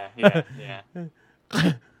 Yeah.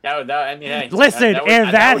 Listen,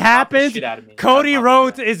 if that happens, Cody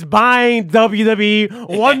Rhodes is buying WWE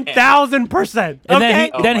 1,000%.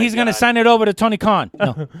 Okay? Then he's going to sign it over to Tony Khan.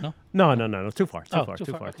 No. Too far.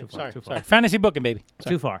 Sorry. Fantasy booking, baby.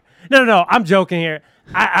 Too far. No. I'm joking here.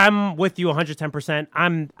 I'm with you 110%.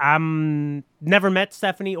 I'm never met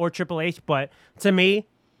Stephanie or Triple H, but to me,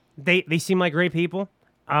 they seem like great people.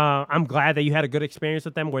 I'm glad that you had a good experience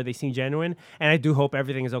with them where they seem genuine, and I do hope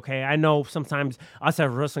everything is okay. I know sometimes us as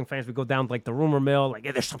wrestling fans, we go down like the rumor mill, like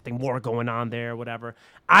there's something more going on there, whatever.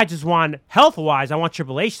 I just want, health-wise, I want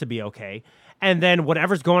Triple H to be okay. And then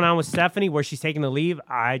whatever's going on with Stephanie, where she's taking the leave,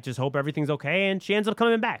 I just hope everything's okay, and she ends up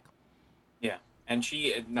coming back. Yeah, and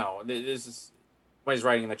this is... Somebody's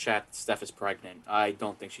writing in the chat, Steph is pregnant. I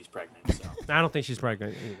don't think she's pregnant. So. I don't think she's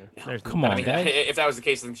pregnant either. Come on, guys. If that was the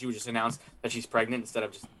case, I think she would just announce that she's pregnant instead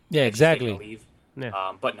of just exactly. Leave.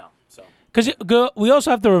 Yeah. But no. So because we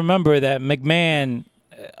also have to remember that McMahon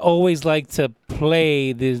always liked to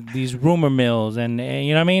play these rumor mills, and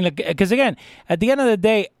you know what I mean? Because again, at the end of the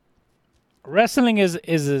day, wrestling is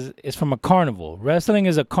from a carnival. Wrestling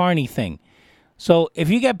is a carny thing. So if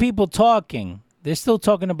you get people talking, they're still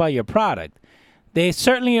talking about your product. They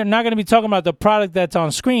certainly are not going to be talking about the product that's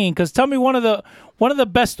on screen. Because tell me one of the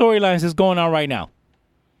best storylines is going on right now.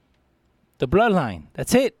 The Bloodline.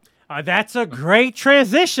 That's it. That's a great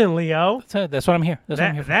transition, Leo. That's what I'm here.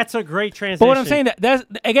 That's a great transition. But what I'm saying, that's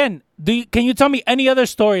again, can you tell me any other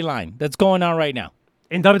storyline that's going on right now?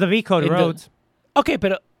 In WWE, Cody Rhodes.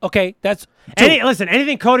 Okay, that's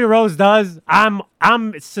anything Cody Rhodes does, I'm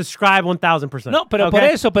subscribed 1,000%. No, pero por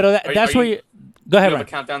eso, that's where you go ahead. You have a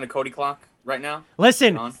countdown to Cody clock right now?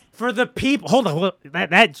 Listen, for the people, hold on,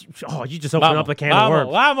 you just opened up a can of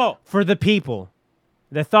worms. Vamos. For the people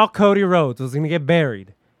that thought Cody Rhodes was going to get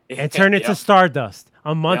buried and turn into Stardust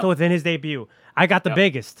a month within his debut, I got the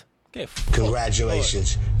biggest. Okay.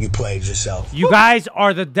 Congratulations, you played yourself. You guys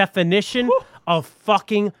are the definition of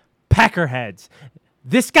fucking peckerheads.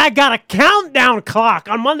 This guy got a countdown clock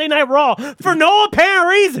on Monday Night Raw for no apparent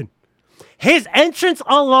reason. His entrance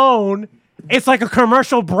alone is like a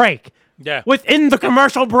commercial break. Yeah. Within the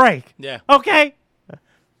commercial break. Yeah. Okay.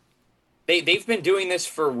 They've been doing this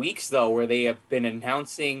for weeks, though, where they have been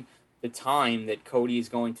announcing the time that Cody is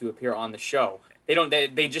going to appear on the show.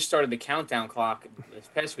 They just started the countdown clock this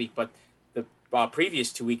past week, but the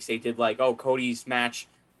previous 2 weeks they did Cody's match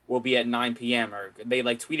will be at 9 p.m. or they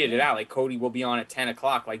tweeted it out Cody will be on at 10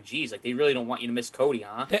 o'clock. Geez, they really don't want you to miss Cody,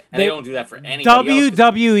 huh? They don't do that for anybody else.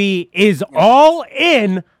 WWE is all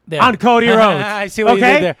in on Cody Rhodes. I see what you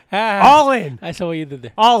did there. All in. I saw what you did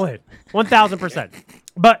there. All in. 1,000%.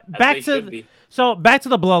 But back to the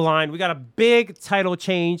Bloodline, we got a big title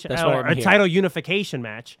change, or a title unification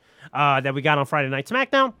match that we got on Friday Night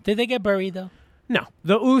SmackDown. Did they get buried, though? No.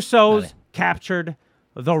 The Usos captured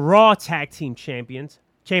the Raw Tag Team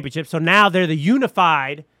Championship, so now they're the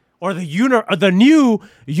unified, or the new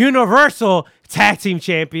Universal Tag Team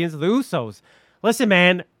Champions, the Usos. Listen,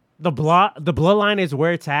 man, the Bloodline is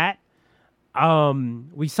where it's at.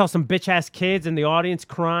 We saw some bitch-ass kids in the audience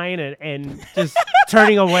crying and just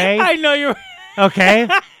turning away. I know you're... Okay?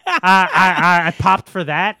 I popped for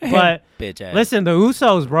that, but Bitch ass. Listen, the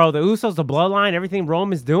Usos, bro, the Bloodline, everything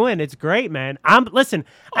Roman's doing, it's great, man.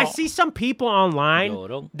 I see some people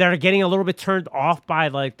online that are getting a little bit turned off by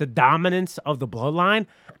the dominance of the Bloodline.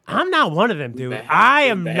 I'm not one of them, dude. I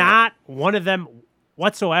am not one of them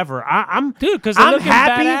whatsoever. Because they're looking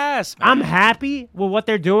happy. Badass, man. I'm happy with what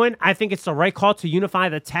they're doing. I think it's the right call to unify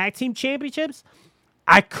the tag team championships.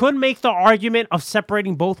 I could make the argument of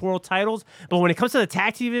separating both world titles, but when it comes to the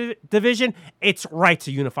tag team division, it's right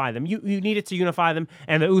to unify them. You needed to unify them,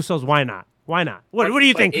 and the Usos, why not? Why not? What do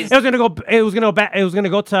you think? It was gonna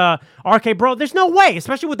go to RK Bro. There's no way,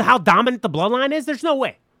 especially with how dominant the Bloodline is. There's no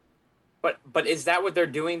way. But is that what they're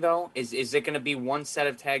doing though? Is it going to be one set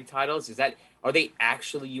of tag titles? Are they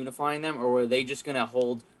actually unifying them, or are they just going to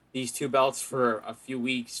hold these two belts for a few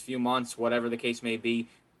weeks, few months, whatever the case may be,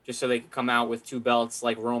 just so they can come out with two belts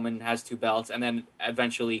like Roman has two belts, and then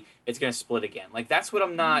eventually it's going to split again? That's what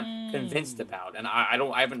I'm not convinced about, and I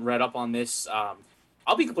haven't read up on this.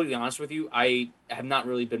 I'll be completely honest with you. I have not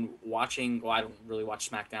really been watching. Well, I don't really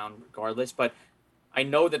watch SmackDown regardless, but I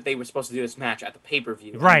know that they were supposed to do this match at the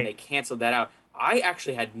pay-per-view, right? And they canceled that out. I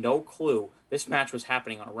actually had no clue this match was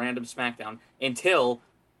happening on a random SmackDown until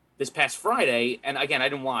this past Friday. And again, I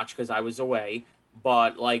didn't watch because I was away.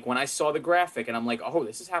 But when I saw the graphic and I'm like, oh,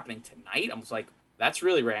 this is happening tonight. I was like, that's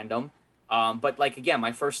really random. But again,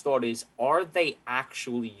 my first thought is, are they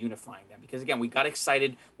actually unifying them? Because again, we got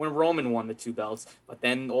excited when Roman won the two belts, but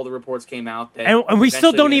then all the reports came out that and we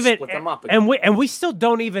still don't even split them up again. and we still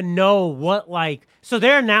don't even know what so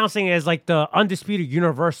they're announcing it as the undisputed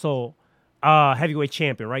Universal heavyweight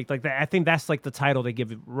champion, right? I think that's the title they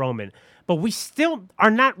give Roman, but we still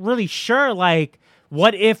are not really sure.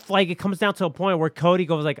 What if it comes down to a point where Cody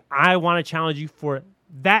goes I want to challenge you for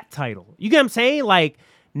that title? You get what I'm saying?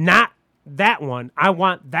 Not that one. I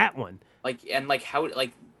want that one. How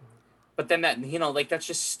but then that that's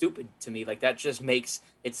just stupid to me. That just makes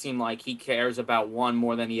it seem like he cares about one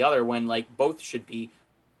more than the other when both should be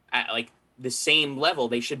at the same level.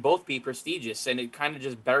 They should both be prestigious, and it kind of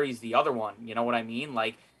just buries the other one. You know what I mean?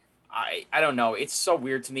 I don't know. It's so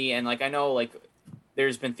weird to me, and I know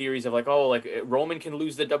there's been theories of Roman can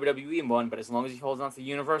lose the WWE one, but as long as he holds on to the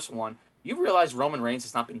Universal one, you realize Roman Reigns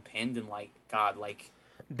has not been pinned in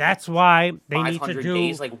that's why they need to do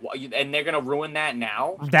days, and they're gonna ruin that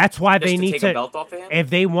now. That's why they need take to a belt off of him? If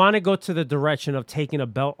they want to go to the direction of taking a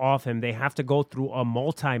belt off him, they have to go through a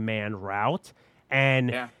multi-man route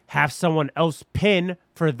and have someone else pin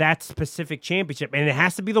for that specific championship, and it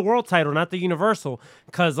has to be the world title, not the Universal,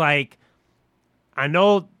 because I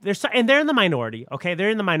know they're in the minority, okay? They're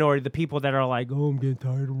in the minority, the people that are oh, I'm getting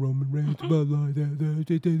tired of Roman Reigns.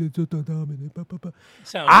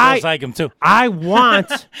 Sounds like him, too. I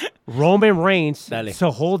want Roman Reigns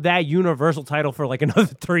to hold that Universal title for another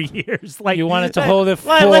 3 years. You want it to hold it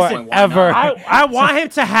listen, forever. I want him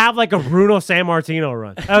to have a Bruno Sammartino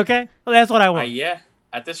run, okay? Well, that's what I want. Yeah.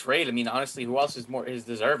 At this rate, honestly, who else is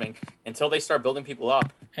deserving? Until they start building people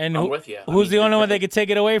up, and I'm with you. Who's the only one that could take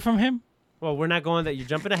it away from him? Well, we're not going that. You're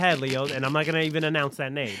jumping ahead, Leo, and I'm not going to even announce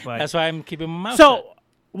that name. But that's why I'm keeping my mouth shut.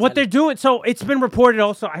 What they're doing, it's been reported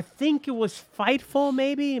also, I think it was Fightful,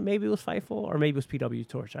 maybe it was Fightful, or maybe it was PW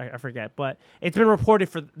Torch, I forget. But it's been reported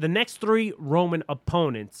for the next three Roman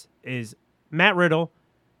opponents is Matt Riddle,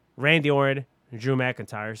 Randy Orton, Drew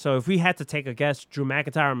McIntyre. So if we had to take a guess, Drew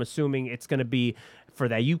McIntyre, I'm assuming it's going to be for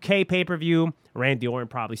that UK pay-per-view, Randy Orton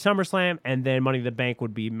probably SummerSlam, and then Money in the Bank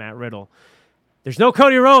would be Matt Riddle. There's no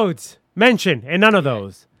Cody Rhodes mentioned in none of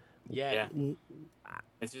those. Yeah.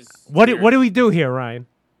 It's just What weird. do we do here, Ryan?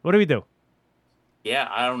 What do we do? Yeah,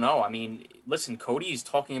 I don't know. I mean, listen, Cody's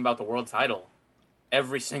talking about the world title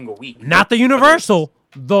every single week. Not the Universal,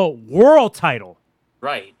 the world title.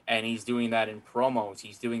 Right, and he's doing that in promos.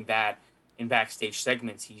 He's doing that in backstage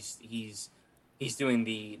segments. He's doing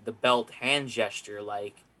the belt hand gesture.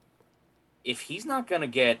 Like, if he's not gonna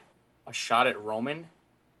get a shot at Roman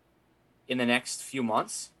in the next few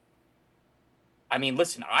months, I mean,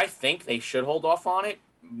 listen, I think they should hold off on it.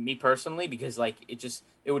 Me personally, because like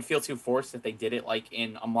it would feel too forced if they did it like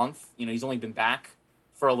in a month. You know, he's only been back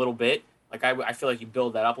for a little bit. Like I feel like you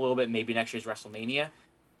build that up a little bit. Maybe next year's WrestleMania.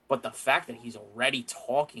 But the fact that he's already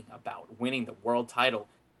talking about winning the world title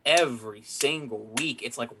every single week,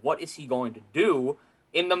 it's like, what is he going to do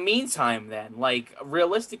in the meantime then? Like,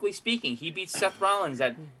 realistically speaking, he beats Seth Rollins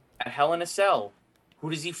at Hell in a Cell. Who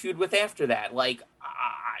does he feud with after that? Like,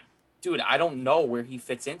 dude, I don't know where he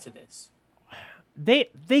fits into this. They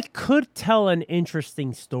could tell an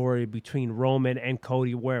interesting story between Roman and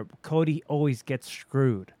Cody where Cody always gets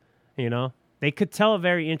screwed, you know? They could tell a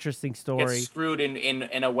very interesting story. Gets screwed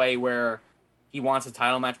in a way where he wants a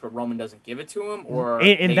title match, but Roman doesn't give it to him, or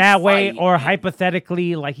in that way, or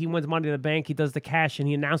hypothetically, like he wins Money in the Bank, he does the cash in,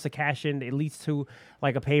 he announced the cash in, it leads to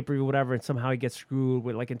like a pay-per-view, whatever, and somehow he gets screwed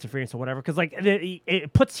with like interference or whatever, because like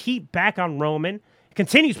it puts heat back on Roman,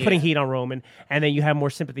 continues putting heat on Roman, and then you have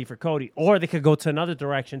more sympathy for Cody. Or they could go to another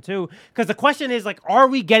direction too, because the question is like, are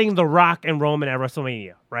we getting The Rock and Roman at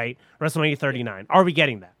WrestleMania? Right, WrestleMania 39. Are we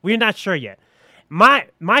getting that? We're not sure yet.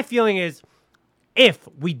 My feeling is, if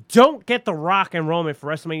we don't get The Rock and Roman for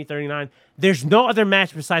WrestleMania 39, there's no other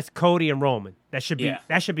match besides Cody and Roman. That should be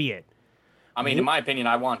it. I mean, in my opinion,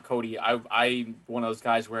 I want Cody. I'm one of those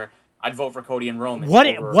guys where I'd vote for Cody and Roman.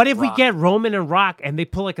 What if we get Roman and Rock and they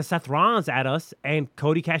pull like a Seth Rollins at us and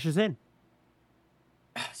Cody cashes in?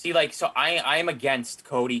 See, like, so I am against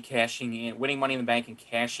Cody cashing in, winning Money in the Bank and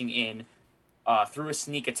cashing in through a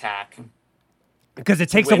sneak attack. Because it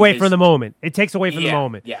takes away from the moment. It takes away from the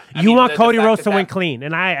moment. Yeah. You want Cody Rhodes to win clean,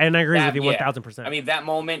 and I agree with you 1,000%. I mean, that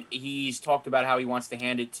moment, he's talked about how he wants to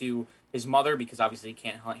hand it to his mother because obviously he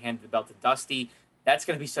can't hand the belt to Dusty. That's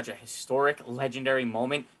going to be such a historic, legendary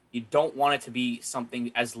moment. You don't want it to be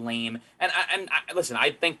something as lame. And listen,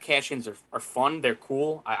 I think cash-ins are fun. They're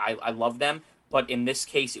cool. I love them. But in this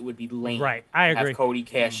case, it would be lame. Right. I agree. Have Cody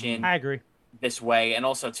cash in. I agree. This way. And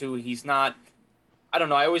also, too, he's not... I don't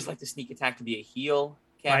know. I always like the sneak attack to be a heel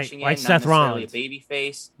cashing in, like not Seth necessarily Rollins. a baby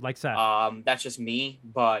face. Like Seth. That's just me.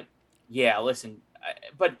 But yeah, listen.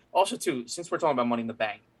 But also too, since we're talking about Money in the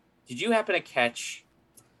Bank, did you happen to catch?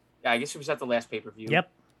 Yeah, I guess it was at the last pay-per-view.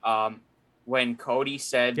 Yep. When Cody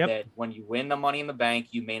said that when you win the Money in the Bank,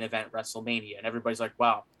 you main event WrestleMania, and everybody's like,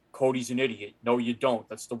 "Wow, Cody's an idiot." No, you don't.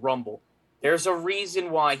 That's the Rumble. There's a reason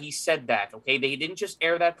why he said that. Okay, they didn't just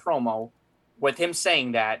air that promo with him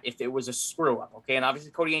saying that if it was a screw up, okay? And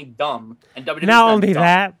obviously Cody ain't dumb, and WWE's not only dumb.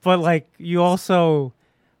 that, but like you also,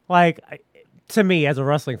 like, to me as a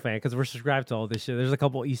wrestling fan, because we're subscribed to all this shit, there's a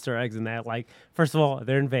couple Easter eggs in that. Like, first of all,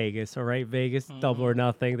 they're in Vegas, all right? Vegas, Double or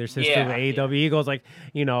Nothing. There's history with AEW. He goes like,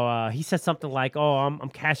 you know, he said something like, "Oh, I'm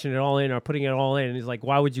cashing it all in or putting it all in," and he's like,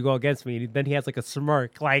 "Why would you go against me?" And then he has like a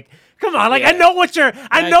smirk, like, "Come on, like I know what you're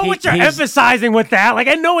emphasizing with that. Like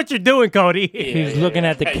I know what you're doing, Cody." He's looking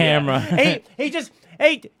at the camera.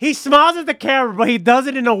 He smiles at the camera, but he does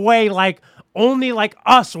it in a way like only like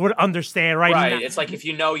us would understand, right? Right. It's like if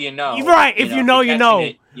you know, you know. Right. If you know, you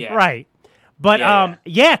know. Yeah. Right. But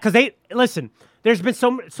because they listen. There's been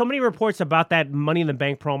so many reports about that Money in the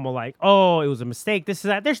Bank promo, like, oh, it was a mistake. This is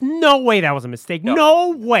that. There's no way that was a mistake. No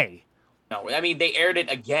way. No, I mean they aired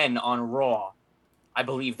it again on Raw, I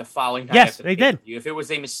believe, the following night. Yes, after the they did. pay-per-view. If it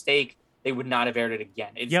was a mistake, they would not have aired it again.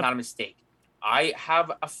 It's not a mistake. I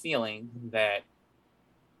have a feeling that.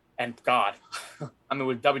 And God, I mean,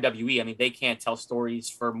 with WWE, I mean, they can't tell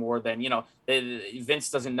stories for more than, you know,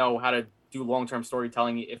 Vince doesn't know how to do long-term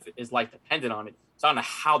storytelling if his life depended on it. So I don't know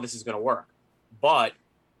how this is going to work. But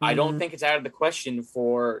I don't think it's out of the question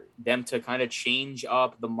for them to kind of change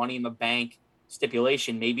up the Money in the Bank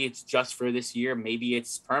stipulation. Maybe it's just for this year. Maybe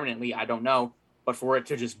it's permanently. I don't know. But for it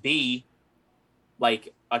to just be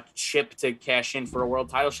like a chip to cash in for a world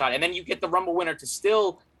title shot. And then you get the Rumble winner to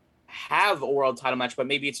still have a world title match, but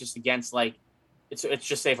maybe it's just against like it's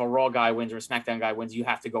just say if a Raw guy wins or a SmackDown guy wins, you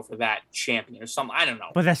have to go for that champion or something. I don't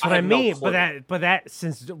know. But that's what I mean. But that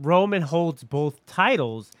since Roman holds both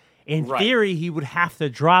titles, In Right. theory, he would have to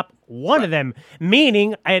drop one of them,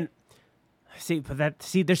 meaning, and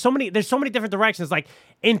there's so many different directions. Like,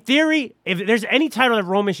 in theory, if there's any title that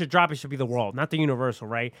Roman should drop, it should be the World, not the Universal,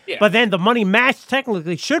 right? Yeah. But then the money match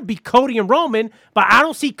technically should be Cody and Roman, but I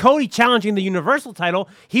don't see Cody challenging the Universal title.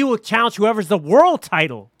 He will challenge whoever's the World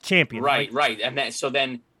title champion. Right, and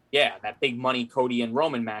that big money Cody and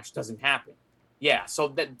Roman match doesn't happen. Yeah, so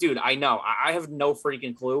that dude, I know. I have no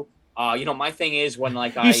freaking clue. My thing is when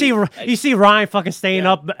like you see Ryan fucking staying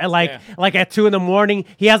up like at 2 a.m.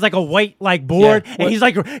 He has like a white like board and he's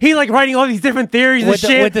like writing all these different theories and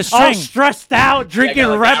shit. With the all string. stressed out, drinking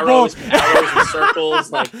like, Red Bull. arrows and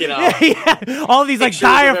circles, like all these like pictures of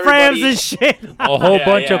diaphragms everybody. and shit. A whole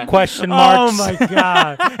bunch of question marks. Oh my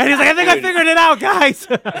god! And he's like, I think I figured it out, guys.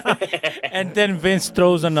 And then Vince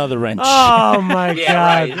throws another wrench. Oh my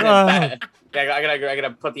Yeah, god! right. I gotta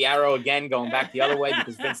put the arrow again, going back the other way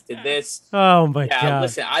because Vince did this. Oh my Yeah, god!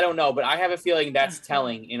 listen, I don't know, but I have a feeling that's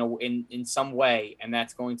telling in some way, and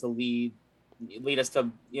that's going to lead us to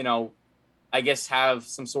I guess have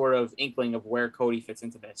some sort of inkling of where Cody fits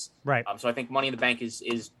into this. Right. So I think Money in the Bank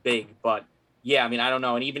is big, but yeah, I mean I don't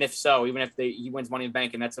know, and even if he wins Money in the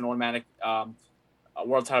Bank and that's an automatic a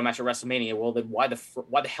world title match at WrestleMania, well then why the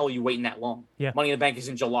hell are you waiting that long? Yeah. Money in the Bank is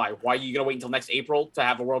in July. Why are you gonna wait until next April to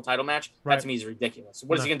have a world title match? Right. That to me is ridiculous.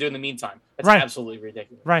 What is he gonna do in the meantime? That's Right. absolutely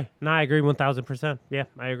ridiculous. Right? No, I agree 1,000%. Yeah,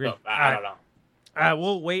 I agree. So, I don't know.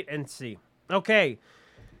 We'll wait and see. Okay.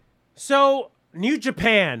 So, New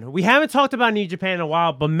Japan. We haven't talked about New Japan in a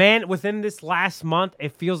while, but man, within this last month,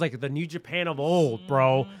 it feels like the New Japan of old,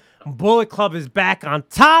 bro. Bullet Club is back on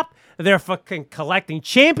top. They're fucking collecting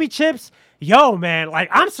championships. Yo, man, like,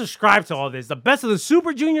 I'm subscribed to all this. The best of the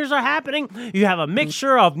Super Juniors are happening. You have a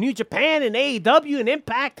mixture of New Japan and AEW and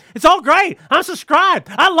Impact. It's all great. I'm subscribed.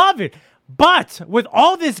 I love it. But with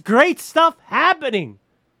all this great stuff happening,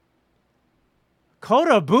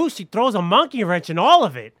 Kota Ibushi throws a monkey wrench in all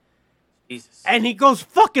of it. Jesus. And he goes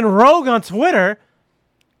fucking rogue on Twitter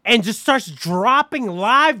and just starts dropping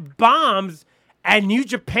live bombs at New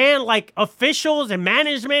Japan, like officials and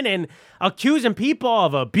management, and accusing people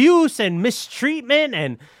of abuse and mistreatment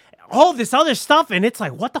and all this other stuff. And it's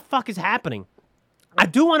like, what the fuck is happening? I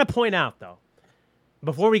do want to point out, though,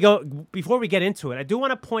 before we get into it, I do want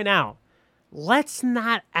to point out, let's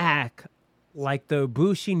not act like the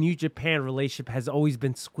Ibushi New Japan relationship has always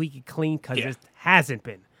been squeaky clean, because it hasn't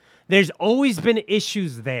been. There's always been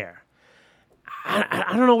issues there.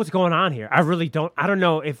 I don't know what's going on here. I really don't. I don't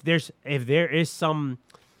know if there is some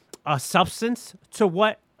substance to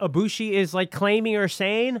what Ibushi is like claiming or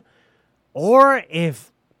saying, or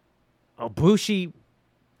if Ibushi,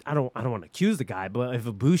 I don't want to accuse the guy, but if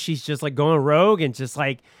Ibushi's just like going rogue and just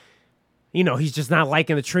like, he's just not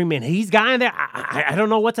liking the treatment he's got in there, I don't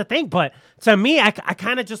know what to think. But to me, I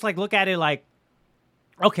kind of just like look at it like,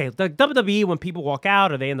 okay, the WWE, when people walk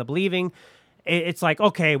out or they end up leaving, it's like,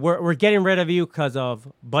 okay, we're getting rid of you because of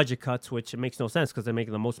budget cuts, which it makes no sense because they're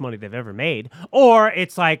making the most money they've ever made. Or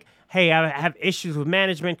it's like, hey, I have issues with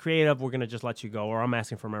management, creative, we're going to just let you go, or I'm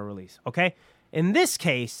asking for my release, okay? In this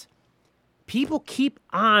case, people keep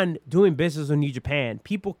on doing business in New Japan.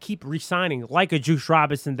 People keep re-signing, like a Juice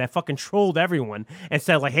Robinson that fucking trolled everyone and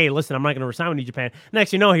said, like, hey, listen, I'm not going to resign with New Japan.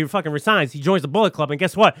 Next you know, he fucking resigns. He joins the Bullet Club, and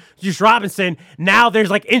guess what? Juice Robinson, now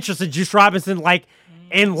there's, like, interest in Juice Robinson, like,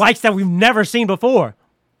 in likes that we've never seen before.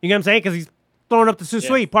 You know what I'm saying? Because he's throwing up the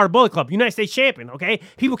Sui, part of Bullet Club, United States champion, okay?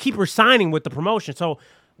 People keep resigning with the promotion. So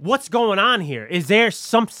what's going on here? Is there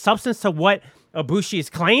some substance to what Ibushi is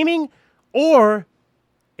claiming? Or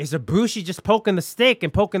is Ibushi just poking the stick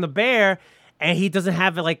and poking the bear, and he doesn't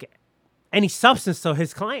have, like, any substance to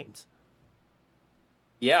his claims?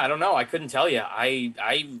 Yeah, I don't know. I couldn't tell you.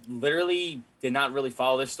 I literally did not really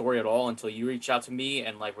follow this story at all until you reached out to me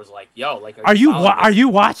and like was like, "Yo, like, are you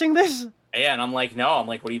watching this?" Yeah, and I'm like, "No." I'm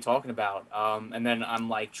like, "What are you talking about?" And then I'm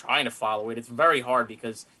like trying to follow it. It's very hard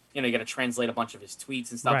because you got to translate a bunch of his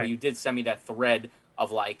tweets and stuff. Right. But you did send me that thread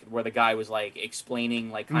of like where the guy was like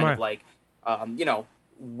explaining like kind of like,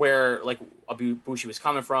 where like Ibushi was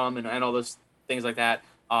coming from and all those things like that.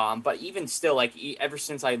 But even still, like, ever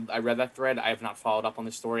since I read that thread, I have not followed up on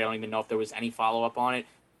this story. I don't even know if there was any follow-up on it.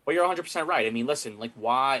 But you're 100% right. I mean, listen, like,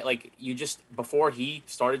 why, like, you just, before he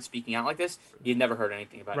started speaking out like this, you'd never heard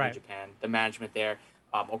anything about New Japan, the management there,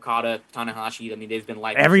 Okada, Tanahashi, I mean, they've been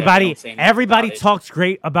like... Everybody talks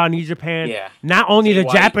great about New Japan. Yeah. Not only the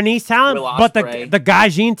White, Japanese talent, Will but Ospreay. the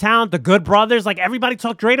Gaijin talent, the Good Brothers, like, everybody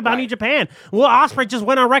talked great about New Japan. Will Ospreay just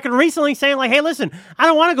went on record recently saying, like, hey, listen, I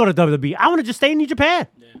don't want to go to WWE. I want to just stay in New Japan.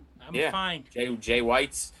 I'm fine. Jay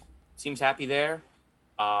White seems happy there.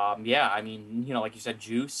 I mean, like you said,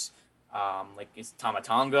 Juice. Like it's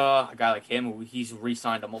Tamatonga, a guy like him who he's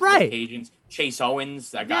re-signed on multiple occasions. Chase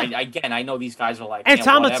Owens, that guy. Again, I know these guys are like and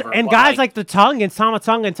whatever, and guys like the Tongue and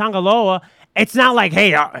Tamatonga and Tongaloa. It's not like,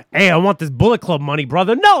 hey, I want this Bullet Club money,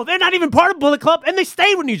 brother. No, they're not even part of Bullet Club, and they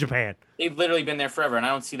stayed with New Japan. They've literally been there forever, and I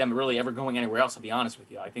don't see them really ever going anywhere else. To be honest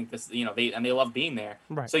with you, I think this, they love being there.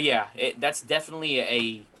 Right. So yeah, that's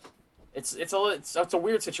definitely it's a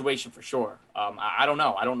weird situation for sure. I don't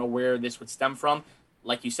know. I don't know where this would stem from.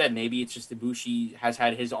 Like you said, maybe it's just Ibushi has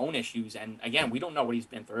had his own issues, and again, we don't know what he's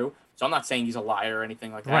been through. So I'm not saying he's a liar or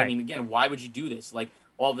anything like that. Right. I mean, again, why would you do this? Like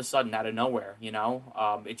all of a sudden, out of nowhere,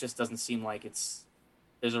 it just doesn't seem like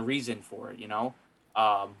there's a reason for it,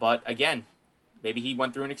 But again, maybe he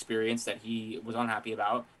went through an experience that he was unhappy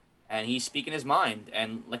about, and he's speaking his mind.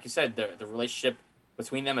 And like you said, the relationship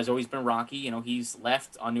between them has always been rocky. He's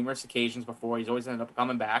left on numerous occasions before. He's always ended up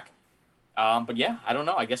coming back. But yeah, I don't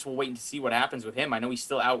know. I guess we'll wait to see what happens with him. I know he's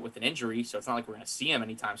still out with an injury, so it's not like we're going to see him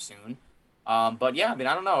anytime soon. But yeah, I mean,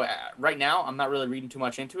 I don't know. Right now, I'm not really reading too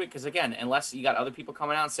much into it because, again, unless you got other people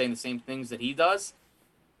coming out and saying the same things that he does,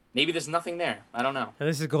 maybe there's nothing there. I don't know. And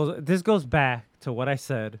this goes back to what I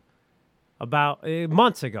said about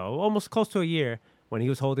months ago, almost close to a year, when he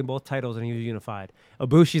was holding both titles and he was unified.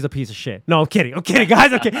 Ibushi's a piece of shit. No, I'm kidding,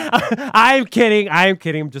 guys. I'm kidding. I'm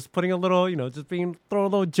kidding. I'm just putting a little, throw a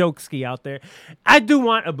little joke ski out there. I do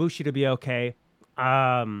want Ibushi to be okay.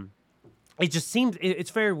 It just seems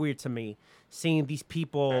it's very weird to me seeing these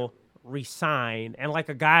people resign, and like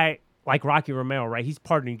a guy like Rocky Romero, right? He's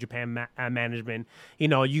part of New Japan management.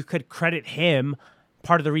 You could credit him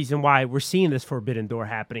part of the reason why we're seeing this Forbidden Door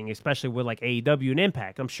happening, especially with like AEW and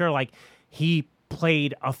Impact. I'm sure like he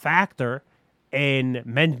played a factor in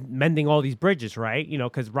mending all these bridges, right?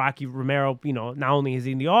 Because Rocky Romero, not only is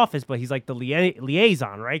he in the office, but he's like the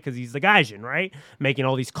liaison, right? Because he's the gaijin, right? Making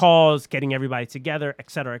all these calls, getting everybody together, et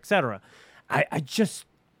cetera, et cetera.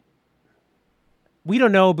 We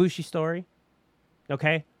don't know Ibushi's story,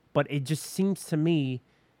 okay? But it just seems to me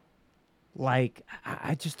like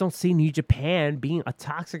I just don't see New Japan being a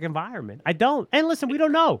toxic environment. I don't. And listen, we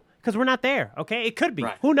don't know because we're not there, okay? It could be.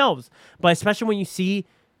 Right. Who knows? But especially when you see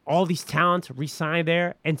all these talents resign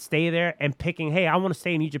there and stay there and picking, hey, I want to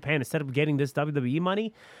stay in New Japan instead of getting this WWE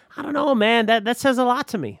money. I don't know, man. That says a lot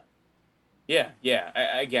to me. Yeah.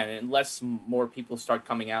 Again, unless more people start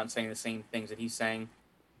coming out and saying the same things that he's saying,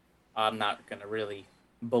 I'm not going to really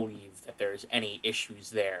believe that there's any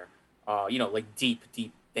issues there. Like deep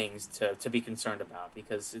things to be concerned about,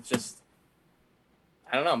 because it's just,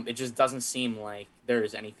 I don't know, it just doesn't seem like there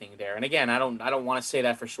is anything there. And again, I don't want to say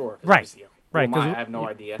that for sure. Right. I have no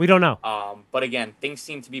idea. We don't know. But again, things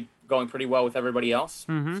seem to be going pretty well with everybody else.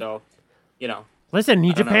 Mm-hmm. So, Listen,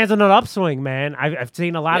 New Japan's on an upswing, man. I've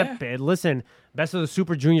seen a lot of it. Listen, Best of the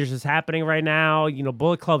Super Juniors is happening right now.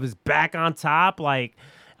 Bullet Club is back on top. Like,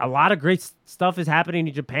 a lot of great stuff is happening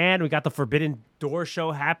in Japan. We got the Forbidden Door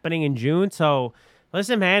show happening in June. So,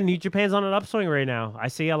 listen, man, New Japan's on an upswing right now. I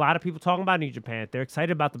see a lot of people talking about New Japan. They're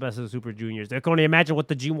excited about the Best of the Super Juniors. They're going to imagine what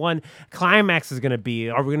the G1 climax is going to be.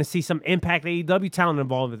 Are we going to see some Impact AEW talent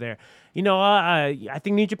involved there? I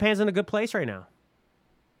think New Japan's in a good place right now.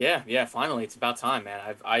 Yeah, finally, it's about time, man.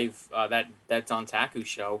 I've that Dontaku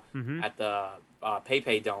show at the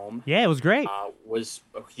PayPay Dome. Yeah, it was great. Was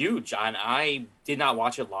huge, and I did not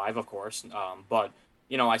watch it live, of course, but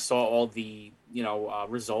I saw all the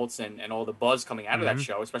results and all the buzz coming out of that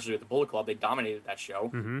show, especially with the Bullet Club. They dominated that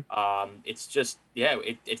show. It's just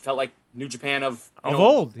it felt like New Japan of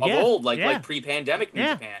old, like pre-pandemic New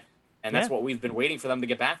Japan. And that's what we've been waiting for them to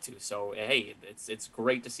get back to. So, hey, it's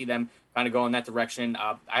great to see them kind of go in that direction.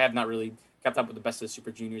 I have not really kept up with the Best of the Super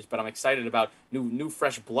Juniors, but I'm excited about new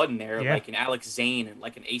fresh blood in there, like an Alex Zane and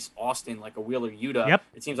like an Ace Austin, like a Wheeler Yuta. Yep.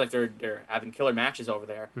 It seems like they're having killer matches over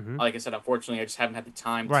there. Like I said, unfortunately, I just haven't had the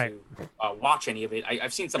time to watch any of it.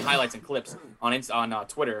 I've seen some highlights and clips on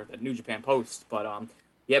Twitter that New Japan posts, but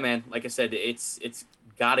yeah, man, like I said, it's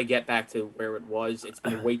got to get back to where it was. It's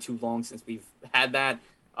been way too long since we've had that.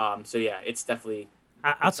 So yeah, it's definitely.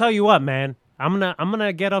 I'll tell you what, man. I'm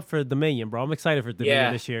gonna get up for Dominion, bro. I'm excited for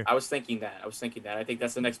Dominion this year. I was thinking that. I think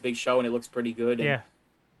that's the next big show, and it looks pretty good. And,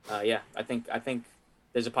 I think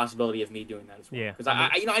there's a possibility of me doing that as well. Yeah, because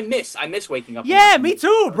I miss waking up. Yeah, me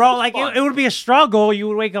too, bro. Like it would be a struggle. You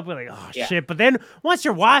would wake up and like, oh shit. But then once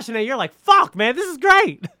you're watching it, you're like, fuck, man, this is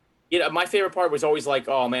great. My favorite part was always like,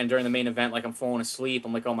 oh man, during the main event, like I'm falling asleep.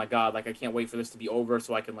 I'm like, oh my god, like I can't wait for this to be over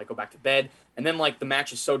so I can like go back to bed. And then like the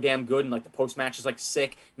match is so damn good, and like the post match is like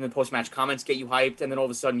sick, and then post match comments get you hyped, and then all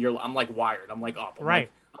of a sudden I'm like wired. I'm like up. I'm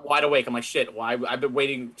wide awake. I'm like shit. Well, I've been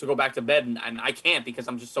waiting to go back to bed, and I can't because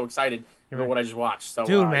I'm just so excited for what I just watched. So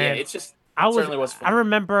dude, man, it's just certainly was fun. I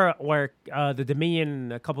remember where the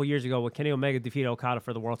Dominion a couple years ago when Kenny Omega defeated Okada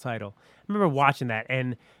for the world title. I remember watching that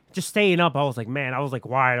and just staying up. I was like, man, I was like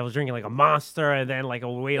wired. I was drinking like a Monster and then like I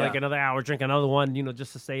would wait like another hour, drink another one,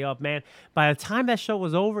 just to stay up, man. By the time that show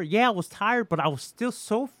was over, I was tired, but I was still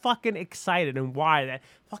so fucking excited and wired that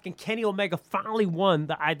fucking Kenny Omega finally won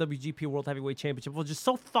the IWGP World Heavyweight Championship. I was just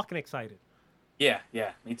so fucking excited. Yeah,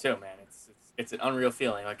 me too, man. It's an unreal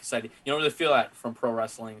feeling. Like I said, you don't really feel that from pro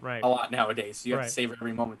wrestling a lot nowadays. So you have to savor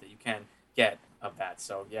every moment that you can get of that.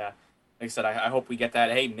 So yeah, like I said, I hope we get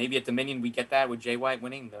that. Hey, maybe at Dominion we get that with Jay White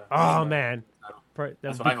winning the. Oh man,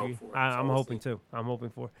 that's what I hope for. I'm hoping too. I'm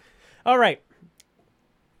hoping for. All right,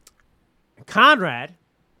 Conrad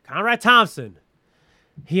Thompson.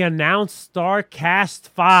 He announced StarCast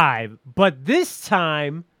 5, but this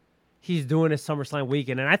time he's doing a SummerSlam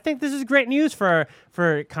weekend, and I think this is great news for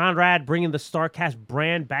Conrad, bringing the StarCast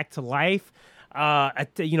brand back to life. Kind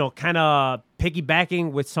of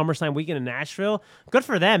piggybacking with SummerSlam weekend in Nashville. Good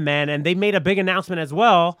for them, man. And they made a big announcement as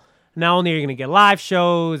well. Not only are you going to get live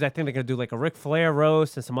shows, I think they're going to do like a Ric Flair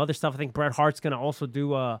roast and some other stuff. I think Bret Hart's going to also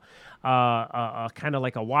do a kind of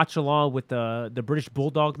like a watch along with the British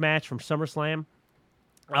Bulldog match from SummerSlam.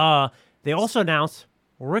 They also announced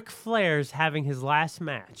Ric Flair's having his last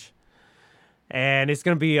match. And it's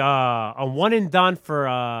going to be a one and done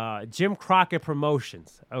for Jim Crockett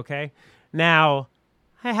Promotions, okay? Now,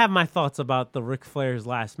 I have my thoughts about the Ric Flair's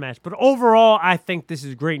last match, but overall, I think this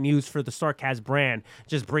is great news for the StarCast brand,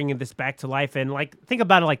 just bringing this back to life. And think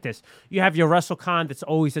about it like this. You have your WrestleCon that's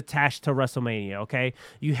always attached to WrestleMania, okay?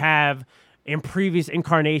 You have, in previous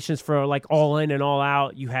incarnations for like All In and All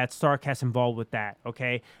Out, you had StarCast involved with that,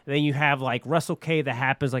 okay? And then you have like WrestleK that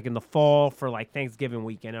happens like in the fall for like Thanksgiving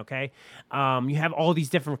weekend, okay? You have all these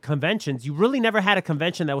different conventions. You really never had a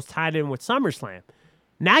convention that was tied in with SummerSlam.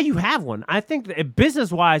 Now you have one. I think that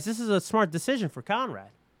business-wise, this is a smart decision for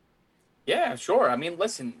Conrad. Yeah, sure. I mean,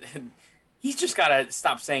 listen, he's just got to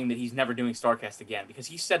stop saying that he's never doing StarCast again, because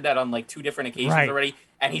he said that on like 2 different occasions already,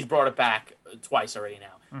 and he's brought it back twice already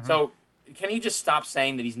now. Mm-hmm. So can he just stop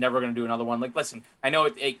saying that he's never going to do another one? Like, listen, I know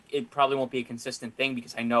it probably won't be a consistent thing,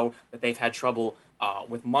 because I know that they've had trouble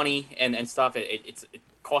with money and stuff. It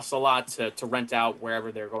costs a lot to rent out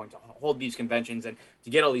wherever they're going to hold these conventions and to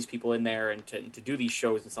get all these people in there and to do these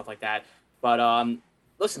shows and stuff like that. But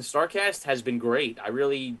listen, StarCast has been great.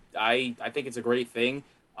 I think it's a great thing.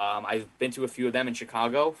 I've been to a few of them in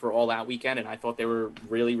Chicago for All Out weekend, and I thought they were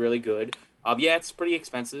really, really good. Yeah, it's pretty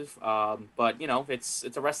expensive, but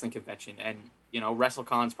it's a wrestling convention, and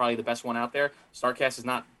WrestleCon's probably the best one out there. StarCast is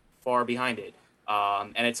not far behind it.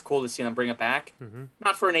 And it's cool to see them bring it back. Mm-hmm.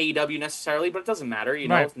 Not for an AEW necessarily, but it doesn't matter.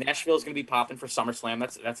 Nashville is going to be popping for SummerSlam.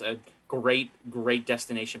 That's a great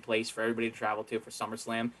destination place for everybody to travel to for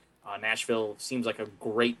SummerSlam. Nashville seems like a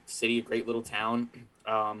great city, a great little town.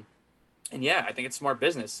 And yeah, I think it's smart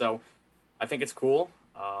business. So I think it's cool.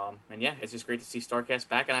 And yeah, it's just great to see StarCast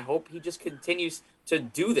back. And I hope he just continues to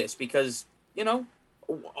do this, because,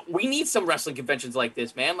 we need some wrestling conventions like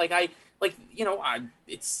this, man.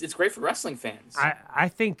 It's great for wrestling fans. I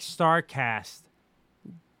think StarCast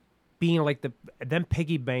being like them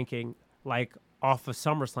piggy banking like off of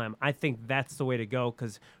SummerSlam, I think that's the way to go,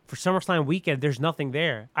 because for SummerSlam weekend, there's nothing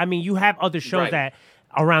there. I mean, you have other shows that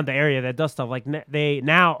around the area that does stuff. Like they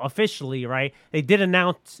now officially, right? They did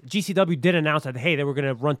announce, GCW did announce that, hey, they were going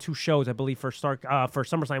to run 2 shows, I believe, for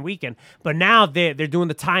SummerSlam weekend. But now they're doing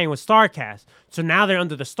the tie-in with StarCast. So now they're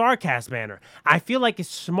under the StarCast banner. I feel like it's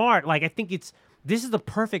smart. Like, I think this is the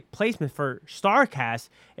perfect placement for StarCast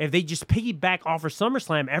if they just piggyback off of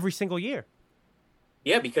SummerSlam every single year.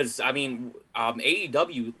 Yeah, because, I mean,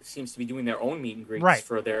 AEW seems to be doing their own meet and greets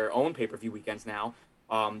for their own pay-per-view weekends now.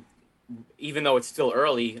 Even though it's still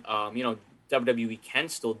early, WWE can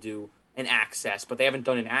still do an access, but they haven't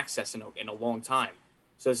done an access in a long time.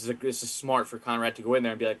 So this is smart for Conrad to go in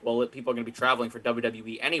there and be like, well, people are going to be traveling for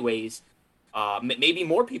WWE anyways. Maybe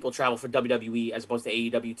more people travel for WWE as opposed to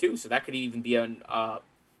AEW too. So that could even be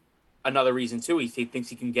another reason too. He thinks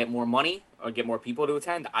he can get more money or get more people to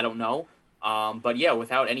attend. I don't know. But yeah,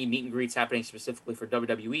 without any meet and greets happening specifically for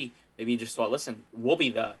WWE, maybe you just thought, listen, we'll be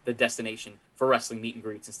the destination for wrestling meet and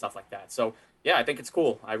greets and stuff like that. So yeah, I think it's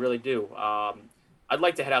cool. I really do. I'd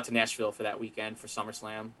like to head out to Nashville for that weekend for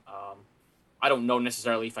SummerSlam. I don't know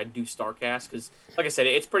necessarily if I'd do StarCast, because like I said,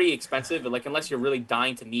 it's pretty expensive. But unless you're really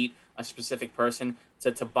dying to meet a specific person,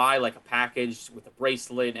 to buy like a package with a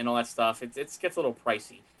bracelet and all that stuff, it gets a little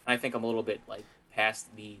pricey. And I think I'm a little bit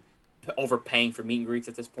past the overpaying for meet and greets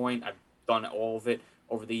at this point. I've done all of it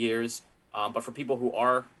over the years. But for people who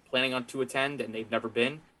are planning on to attend and they've never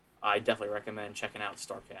been, I definitely recommend checking out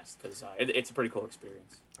Starcast because it's a pretty cool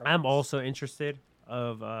experience. I'm also interested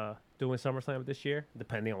of doing SummerSlam this year,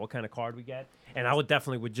 depending on what kind of card we get. And I would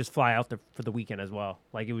just fly out there for the weekend as well.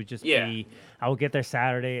 Like it would just be, I would get there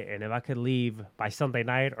Saturday, and if I could leave by Sunday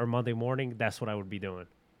night or Monday morning, that's what I would be doing.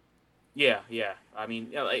 Yeah. I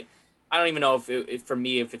mean, like, I don't even know if for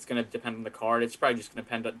me if it's going to depend on the card. It's probably just going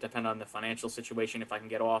to depend on the financial situation if I can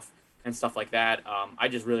get off and stuff like that. I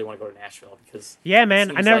just really want to go to Nashville because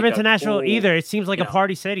man, I never been to Nashville either. It seems like a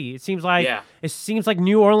party city. It seems like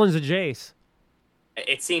New Orleans adjacent.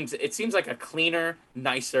 It seems like a cleaner,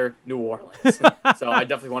 nicer New Orleans. So I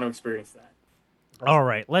definitely want to experience that. All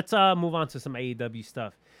right, let's move on to some AEW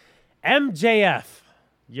stuff. MJF,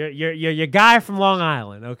 your guy from Long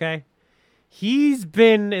Island, okay? He's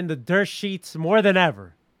been in the dirt sheets more than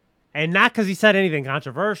ever. And not because he said anything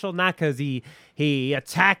controversial, not because he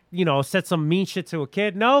attacked, said some mean shit to a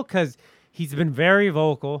kid. No, because he's been very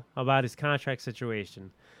vocal about his contract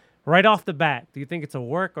situation. Right off the bat, do you think it's a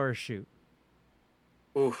work or a shoot?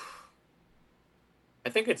 Oof. I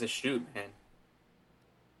think it's a shoot, man.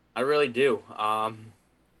 I really do. I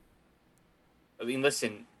mean,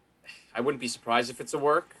 listen, I wouldn't be surprised if it's a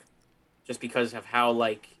work just because of how,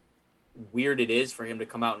 weird it is for him to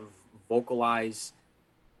come out and vocalize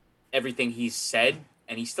everything he's said,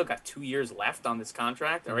 and he's still got 2 years left on this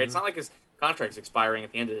contract. All right, It's not like his contract's expiring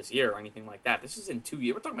at the end of this year or anything like that. This is in 2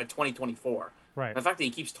 years. We're talking about 2024. Right. And the fact that he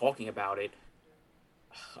keeps talking about it,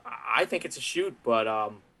 I think it's a shoot.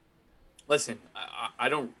 But listen, I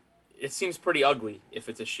don't. It seems pretty ugly if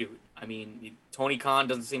it's a shoot. I mean, Tony Khan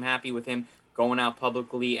doesn't seem happy with him going out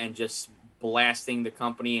publicly and just blasting the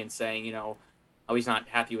company and saying, oh, he's not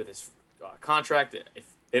happy with his contract. If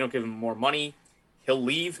they don't give him more money, he'll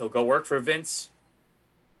leave. He'll go work for Vince.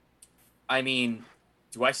 I mean,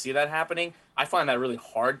 do I see that happening? I find that really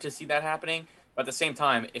hard to see that happening. But at the same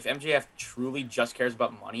time, if MJF truly just cares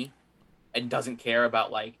about money and doesn't care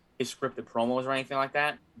about his scripted promos or anything like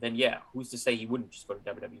that, then yeah, who's to say he wouldn't just go to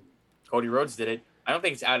WWE? Cody Rhodes did it. I don't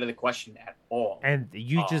think it's out of the question at all. And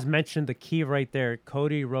you just mentioned the key right there.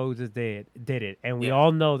 Cody Rhodes did it. And we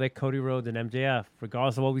all know that Cody Rhodes and MJF,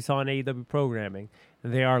 regardless of what we saw in AEW programming,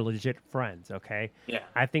 they are legit friends, okay? Yeah.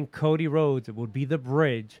 I think Cody Rhodes would be the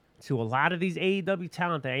bridge to a lot of these AEW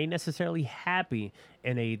talent that ain't necessarily happy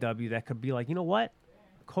in AEW that could be like, you know what?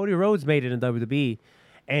 Cody Rhodes made it in WWE.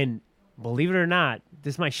 And believe it or not,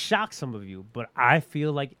 this might shock some of you, but I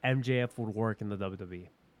feel like MJF would work in the WWE.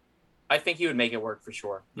 I think he would make it work for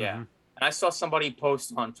sure. Yeah. And I saw somebody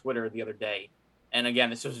post on Twitter the other day. And again,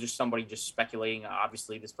 this was just somebody just speculating.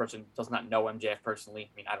 Obviously, this person does not know MJF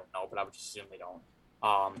personally. I mean, I don't know, but I would just assume they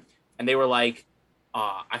don't. And they were like,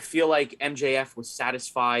 I feel like MJF was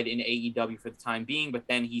satisfied in AEW for the time being, but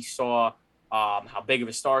then he saw how big of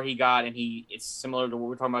a star he got. And it's similar to what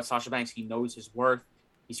we're talking about Sasha Banks. He knows his worth.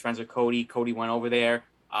 He's friends with Cody. Cody went over there.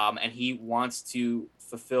 And he wants to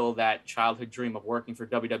fulfill that childhood dream of working for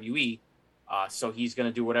WWE. So he's going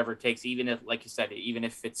to do whatever it takes, even if, like you said, even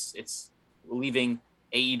if it's leaving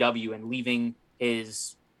AEW and leaving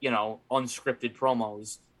his, unscripted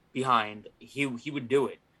promos behind, he would do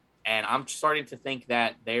it. And I'm starting to think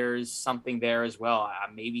that there's something there as well.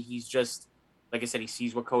 Maybe he's just, like I said, he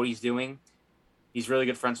sees what Cody's doing. He's really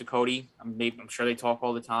good friends with Cody. I'm sure they talk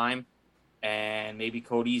all the time. And maybe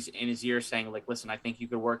Cody's in his ear saying, listen, I think you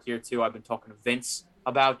could work here too. I've been talking to Vince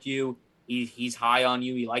about you. He's high on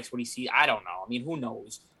you. He likes what he sees. I don't know. I mean, who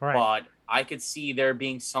knows? Right. But I could see there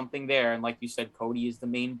being something there. And like you said, Cody is the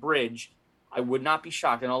main bridge. I would not be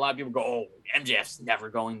shocked. And a lot of people go, oh, MJF's never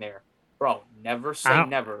going there. Bro, never say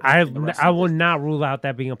never. I will not rule out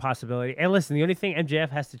that being a possibility. And listen, the only thing MJF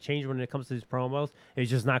has to change when it comes to his promos is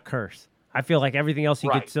just not curse. I feel like everything else he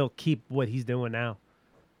could still keep what he's doing now.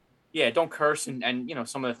 Yeah, don't curse and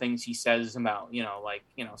some of the things he says about,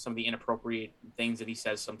 some of the inappropriate things that he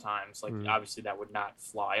says sometimes. Obviously that would not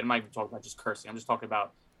fly. I'm not even talking about just cursing. I'm just talking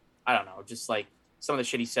about, I don't know, just some of the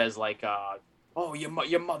shit he says oh,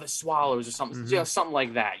 your mother swallows or something, something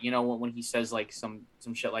like that. When he says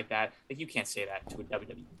some shit like that, you can't say that to a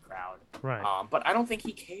WWE crowd. Right. But I don't think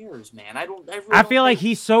he cares, man. I feel like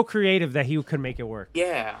he's so creative that he could make it work.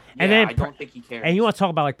 Yeah. And then I don't think he cares. And you want to talk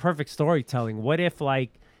about perfect storytelling. What if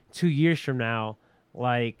 2 years from now,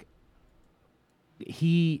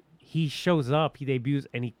 he shows up, he debuts,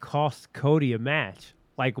 and he costs Cody a match?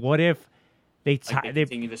 What if they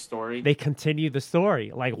continue the story? They continue the story.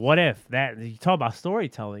 What if that? You talk about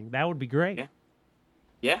storytelling. That would be great.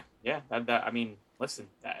 Yeah. That I mean, listen,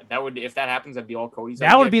 that would, if that happens, that'd be all Cody's.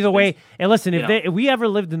 That would be the way. And listen, if we ever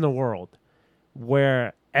lived in the world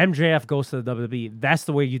where MJF goes to the WWE, that's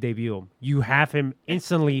the way you debut him. You have him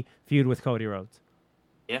instantly feud with Cody Rhodes.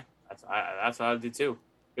 That's what I would do too.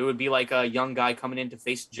 It would be like a young guy coming in to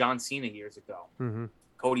face John Cena years ago. Mm-hmm.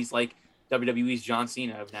 Cody's like WWE's John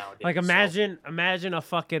Cena of nowadays. Like imagine a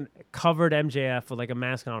fucking covered MJF with like a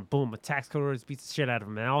mask on. Boom, attacks Cody Rhodes, beats the shit out of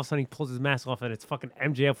him, and all of a sudden he pulls his mask off, and it's fucking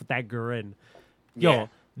MJF with that grin. Yo, Yeah.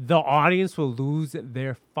 the audience will lose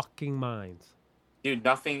their fucking minds. Dude,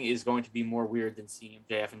 nothing is going to be more weird than seeing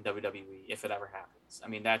MJF in WWE if it ever happens. I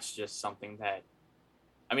mean, that's just something that.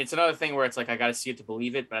 I mean, it's another thing where it's like I got to see it to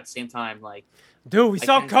believe it, but at the same time, like, Dude, we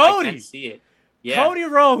saw I Cody. can see it. Yeah. Cody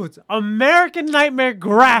Rhodes, American Nightmare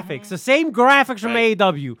graphics, the same graphics from Right.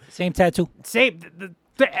 AEW, Same tattoo. same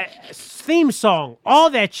the theme song, all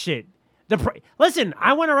that shit. Listen,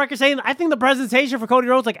 I went on record saying I think the presentation for Cody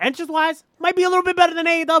Rhodes, like entrance wise, might be a little bit better than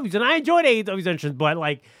AEW's, and I enjoyed AEW's entrance, but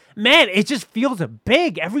like, man, it just feels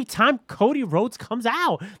big every time Cody Rhodes comes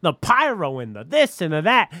out. The pyro and the this and the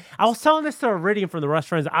that. I was telling this to Iridium from the Rush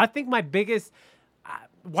Friends. I think my biggest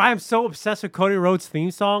why I'm so obsessed with Cody Rhodes'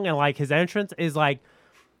 theme song and like his entrance is like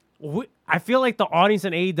I feel like the audience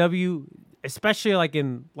in AEW, especially like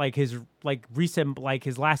in like his like recent like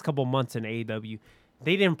his last couple months in AEW,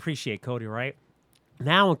 they didn't appreciate Cody, right?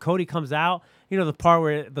 Now when Cody comes out, you know the part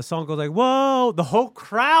where the song goes like, whoa, the whole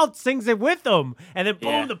crowd sings it with him. And then boom,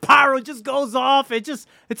 Yeah. the pyro just goes off. It's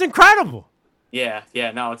incredible. Yeah,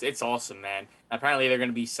 no, it's awesome, man. Apparently, they're going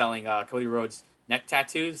to be selling Cody Rhodes neck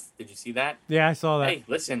tattoos. Did you see that? Yeah, I saw that. Hey,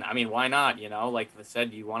 listen, I mean, why not? You know, like I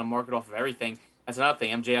said, you want to market off of everything. That's another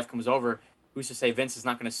thing. MJF comes over. Who's to say Vince is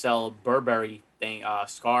not going to sell Burberry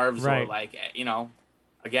scarves Right. or like, you know,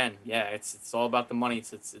 again, yeah, it's all about the money.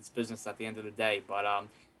 It's business at the end of the day. But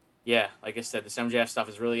yeah, like I said, this MJF stuff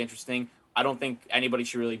is really interesting. I don't think anybody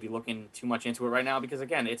should really be looking too much into it right now because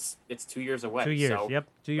again, it's 2 years away. 2 years. So, Yep,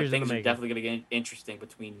 2 years in the Things are making. definitely going to get interesting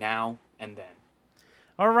between now and then.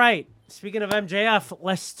 All right. Speaking of MJF,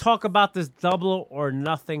 let's talk about this Double or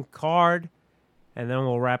Nothing card, and then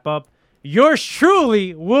we'll wrap up. Yours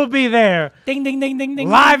truly will be there, Ding, ding, ding, ding, ding.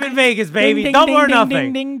 live ding, in Vegas, baby. ding, Double ding, or ding, Nothing.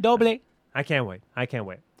 Ding, ding, doble. I can't wait. All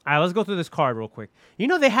right, let's go through this card real quick. You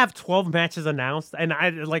know they have 12 matches announced, and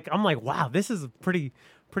I'm like, wow, this is a pretty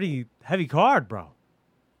heavy card, bro.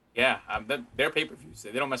 Yeah, their pay-per-views.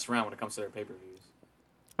 They don't mess around when it comes to their pay-per-views.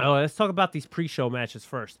 Oh, let's talk about these pre-show matches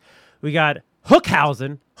first. We got Hook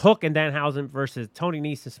and Danhausen versus Tony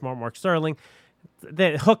Nese and Smart Mark Sterling.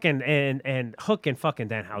 That Hook and fucking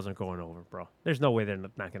Danhausen going over, bro. There's no way they're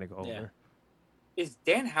not gonna go over. Is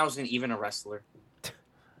Danhausen even a wrestler?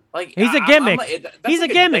 Like He's a gimmick. That's He's like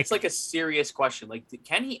a gimmick. It's like a serious question. Like,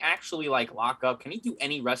 can he actually like lock up? Can he do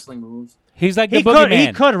any wrestling moves? He's like the He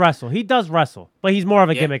boogeyman. could wrestle. He does wrestle, but he's more of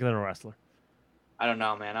a Yeah. gimmick than a wrestler. I don't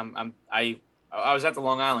know, man. I was at the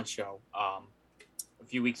Long Island show a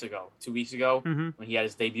few weeks ago, 2 weeks ago, Mhm. when he had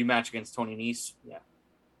his debut match against Tony Nese. Yeah,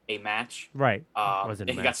 a match. Right. And Wasn't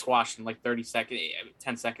a he match. got squashed in like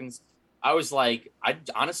 10 seconds. I was like, I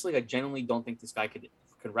genuinely don't think this guy could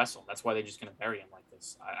wrestle. That's why they're just gonna bury him like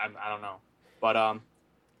this. I don't know, but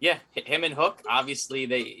yeah, him and Hook. Obviously,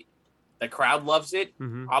 the crowd loves it.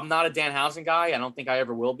 Mhm. I'm not a Danhausen guy. I don't think I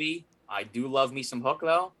ever will be. I do love me some Hook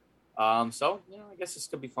though. So you know, I guess this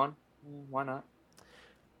could be fun. Why not?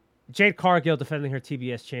 Jade Cargill defending her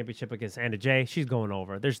TBS championship against Anna Jay. She's going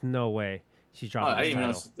over. There's no way she's Oh, dropping I this didn't even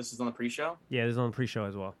know title. this is on the pre-show. Yeah, this is on the pre-show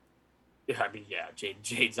as well. Yeah, I mean, yeah,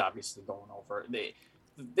 Jade's obviously going over.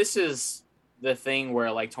 This is the thing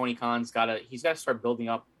where like Tony Khan's he's gotta start building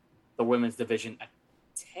up the women's division a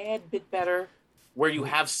tad bit better, where you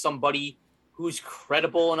have somebody who's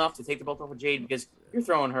credible enough to take the belt off of Jade because you're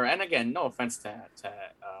throwing her. And again, no offense to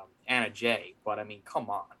Anna Jay, but I mean, come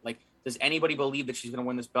on, like. Does anybody believe that she's going to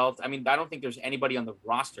win this belt? I mean, I don't think there's anybody on the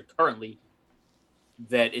roster currently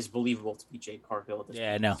that is believable to beat Jade Cargill at this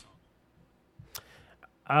Yeah, point.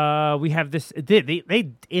 no. We have this.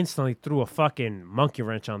 They instantly threw a fucking monkey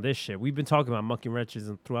wrench on this shit. We've been talking about monkey wrenches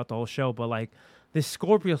throughout the whole show, but like this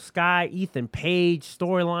Scorpio Sky, Ethan Page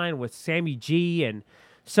storyline with Sammy G, and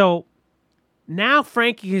so now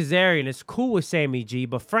Frankie Kazarian is cool with Sammy G,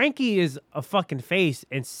 but Frankie is a fucking face,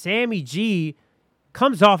 and Sammy G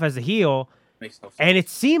comes off as a heel. Makes no sense. And it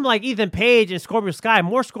seemed like Ethan Page and Scorpio Sky,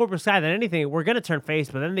 more Scorpio Sky than anything, were going to turn face,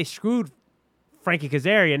 but then they screwed Frankie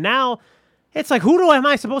Kazarian. Now, it's like, am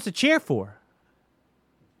I supposed to cheer for?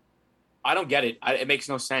 I don't get it. It makes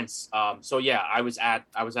no sense. So yeah, I was at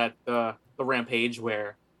the Rampage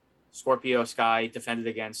where Scorpio Sky defended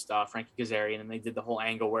against Frankie Kazarian, and they did the whole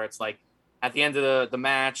angle where it's like at the end of the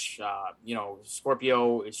match, you know,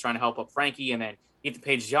 Scorpio is trying to help up Frankie, and then Ethan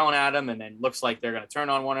Page is yelling at him, and then looks like they're going to turn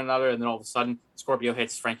on one another, and then all of a sudden, Scorpio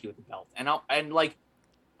hits Frankie with the belt. And like,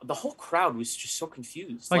 the whole crowd was just so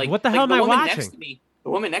confused. Like, what the hell am I woman watching? The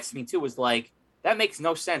woman next to me, too, was like, that makes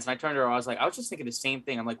no sense. And I turned to her, I was just thinking the same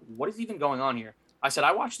thing. I'm like, what is even going on here? I said,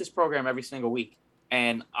 I watch this program every single week.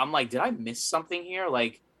 And I'm like, did I miss something here?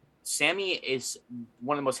 Like, Sammy is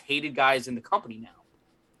one of the most hated guys in the company now.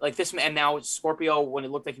 Like this, and now Scorpio, when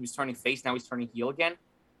it looked like he was turning face, now he's turning heel again.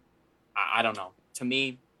 I don't know. To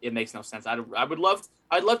me, it makes no sense. I'd love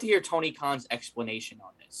to hear Tony Khan's explanation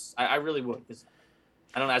on this. I really would, because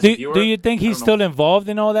I don't know. As a viewer, do you think he's still involved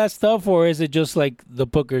in all that stuff, or is it just like the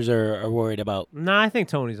bookers are worried about? No, I think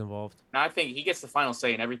Tony's involved. No, I think he gets the final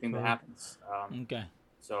say in everything that happens. Okay.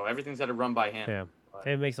 So everything's got to run by him. Yeah. But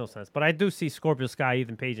It makes no sense. But I do see Scorpio Sky,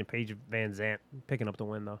 Ethan Page, and Paige Van Zant picking up the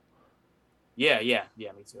win, though. yeah,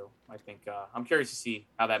 me too. I think I'm curious to see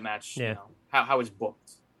how that match, how it's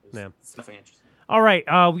booked. It's definitely interesting. All right,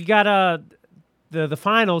 we got the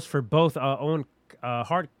finals for both Owen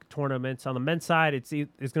Hart tournaments. On the men's side, it's going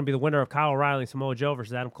to be the winner of Kyle O'Reilly and Samoa Joe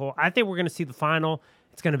versus Adam Cole. I think we're going to see the final.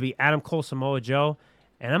 It's going to be Adam Cole, Samoa Joe,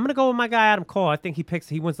 and I'm going to go with my guy Adam Cole. I think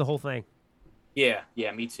he wins the whole thing. Yeah,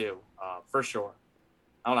 me too, for sure.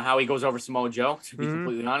 I don't know how he goes over Samoa Joe, to be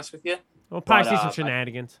completely honest with you. We'll probably see some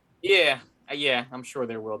shenanigans. Yeah, I'm sure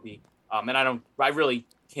there will be. And I really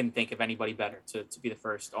can't think of anybody better to be the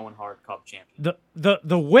first Owen Hart Cup champion.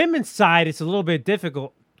 The women's side is a little bit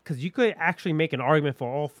difficult because you could actually make an argument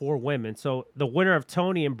for all four women. So the winner of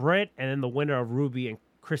Tony and Britt, and then the winner of Ruby and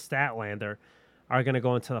Chris Statlander are going to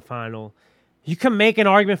go into the final. You can make an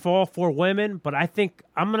argument for all four women, but I think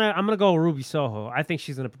I'm gonna go with Ruby Soho. I think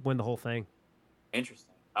she's gonna win the whole thing.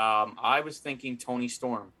 Interesting. I was thinking Toni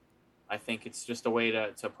Storm. I think it's just a way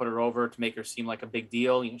to put her over, to make her seem like a big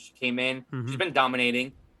deal. She came in, she's been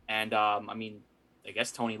dominating, and I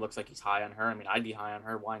guess Tony looks like he's high on her. I'd be high on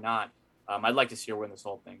her. Why not? I'd like to see her win this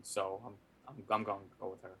whole thing, so I'm going to go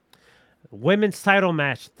with her. Women's title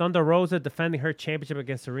match: Thunder Rosa defending her championship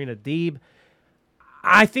against Serena Deeb.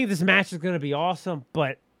 I think this match is going to be awesome,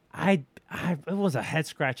 but it was a head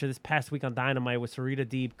scratcher this past week on Dynamite with Serena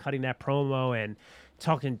Deeb cutting that promo and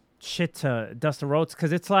talking shit to Dustin Rhodes,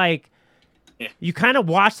 because it's like you kind of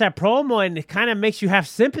watch that promo and it kind of makes you have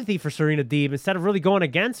sympathy for Serena Deeb instead of really going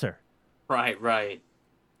against her. Right.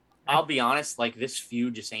 I'll be honest, like, this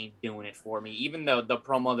feud just ain't doing it for me. Even though the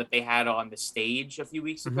promo that they had on the stage a few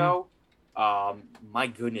weeks ago, my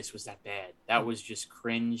goodness, was that bad. That was just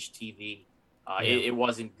cringe TV. It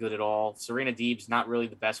wasn't good at all. Serena Deeb's not really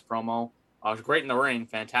the best promo. It was great in the ring,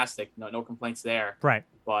 fantastic. No complaints there. Right.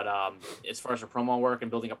 But as far as her promo work and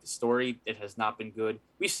building up the story, it has not been good.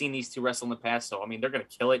 We've seen these two wrestle in the past, so they're going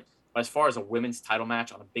to kill it. But as far as a women's title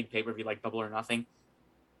match on a big pay-per-view like Double or Nothing,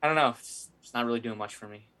 I don't know. It's not really doing much for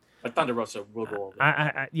me. But Thunder Rosa will go over.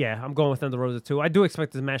 I'm going with Thunder Rosa too. I do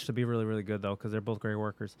expect this match to be really, really good though, because they're both great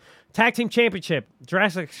workers. Tag Team Championship: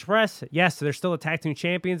 Jurassic Express. Yes, they're still the tag team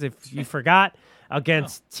champions. If you forgot,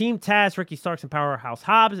 against Team Taz, Ricky Starks and Powerhouse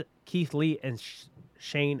Hobbs, Keith Lee and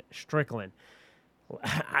Shane Strickland.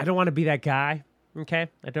 I don't want to be that guy. Okay,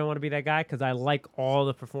 I don't want to be that guy because I like all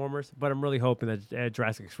the performers, but I'm really hoping that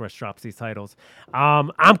Jurassic Express drops these titles.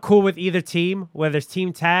 I'm cool with either team, whether it's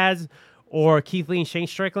Team Taz or Keith Lee and Shane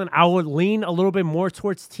Strickland. I would lean a little bit more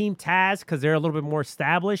towards Team Taz because they're a little bit more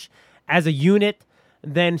established as a unit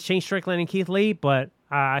than Shane Strickland and Keith Lee. But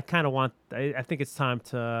I kind of want. I think it's time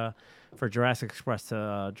for Jurassic Express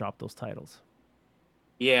to drop those titles.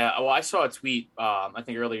 Yeah, well, I saw a tweet. I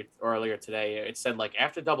think earlier today. It said, like,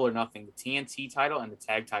 after Double or Nothing, the TNT title and the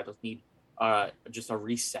tag titles need just a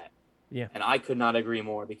reset. Yeah, and I could not agree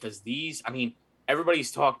more, because these.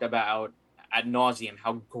 Everybody's talked about ad nauseum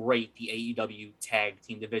how great the AEW tag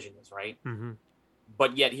team division is, right? Mm-hmm.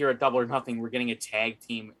 But yet here at Double or Nothing, we're getting a tag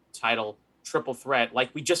team title triple threat like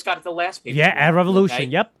we just got at the last pay-per-view. Yeah, at Revolution. Okay?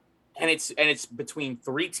 Yep. And it's between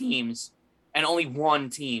 3 teams, and only 1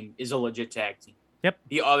 team is a legit tag team. Yep.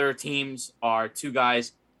 The other teams are 2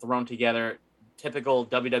 guys thrown together, typical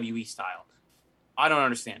WWE style. I don't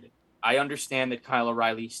understand it. I understand that Kyle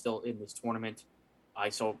O'Reilly's still in this tournament.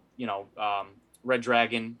 Red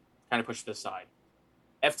Dragon kind of pushed to the side.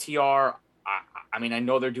 FTR, I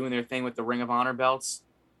know they're doing their thing with the Ring of Honor belts,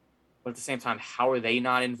 but at the same time, how are they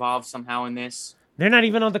not involved somehow in this? They're not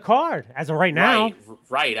even on the card as of right now.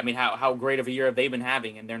 Right. How great of a year have they been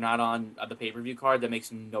having, and they're not on the pay-per-view card? That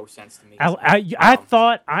makes no sense to me.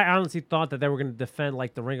 I honestly thought that they were going to defend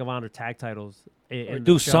like the Ring of Honor tag titles or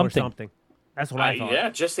do something. That's what I thought. Yeah,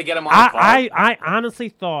 just to get them on the card. I honestly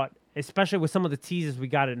thought, especially with some of the teases we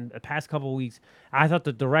got in the past couple of weeks, I thought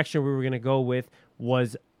the direction we were going to go with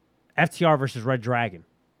was FTR versus Red Dragon.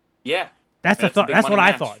 Yeah. That's what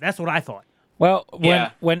I thought. That's what I thought. Well,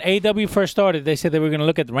 when AEW first started, they said they were going to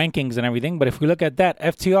look at the rankings and everything. But if we look at that,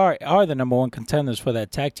 FTR are the number 1 contenders for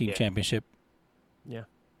that tag team championship. Yeah.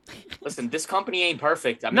 Listen, this company ain't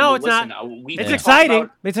perfect. I mean, No, it's listen, not. We It's talk exciting.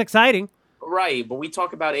 about- It's exciting. right, but we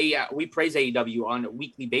talk about we praise AEW on a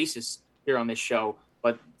weekly basis here on this show.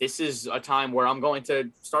 But this is a time where I'm going to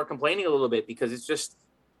start complaining a little bit because it's just,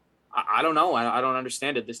 I don't know. I don't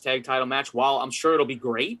understand it. This tag title match, while I'm sure it'll be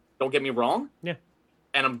great, don't get me wrong. Yeah.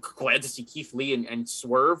 And I'm glad to see Keith Lee and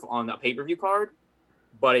Swerve on the pay-per-view card.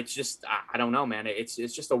 But it's just, I don't know, man. It's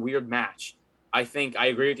just a weird match. I think I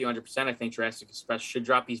agree with you 100%. I think Jurassic Express should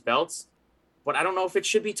drop these belts. But I don't know if it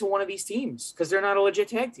should be to one of these teams because they're not a legit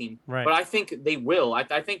tag team. Right. But I think they will.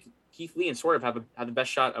 I think Keith Lee and Swerve have the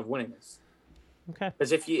best shot of winning this. Okay.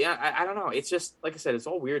 Because if you, I don't know. It's just, like I said, it's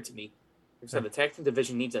all weird to me. Like I said, the tag team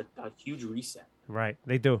division needs a huge reset. Right.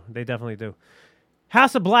 They do. They definitely do.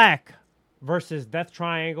 House of Black versus Death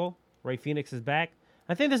Triangle. Ray Phoenix is back.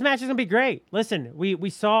 I think this match is going to be great. Listen, we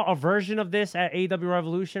saw a version of this at AEW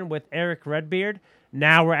Revolution with Eric Redbeard.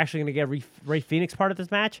 Now we're actually going to get Ray Phoenix part of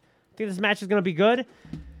this match. I think this match is going to be good.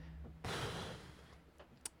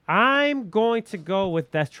 I'm going to go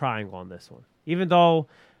with Death Triangle on this one, even though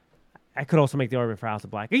I could also make the argument for House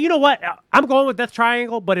of Black. You know what? I'm going with Death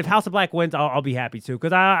Triangle, but if House of Black wins, I'll be happy too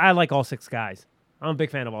because I like all 6 guys. I'm a big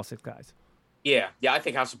fan of all 6 guys. Yeah, I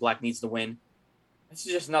think House of Black needs to win. This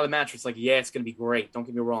is just another match where it's like, yeah, it's going to be great. Don't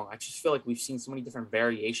get me wrong. I just feel like we've seen so many different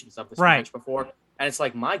variations of this match before. And it's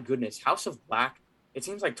like, my goodness, House of Black, it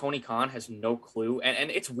seems like Tony Khan has no clue. And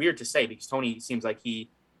it's weird to say because Tony seems like he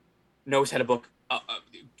knows how to book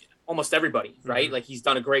almost everybody, right? Mm-hmm. Like he's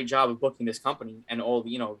done a great job of booking this company and all,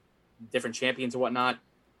 different champions and whatnot.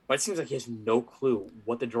 But it seems like he has no clue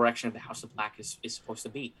what the direction of the House of Black is supposed to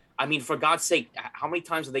be. I mean, for God's sake, how many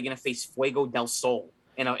times are they going to face Fuego del Sol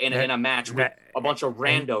in a match with a bunch of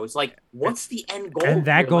randos? Like, what's the end goal? And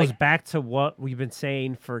that here? goes Like, back to what we've been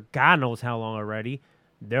saying for God knows how long already.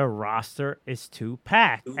 Their roster is too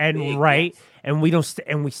packed, Too and big, right, yes. and we don't,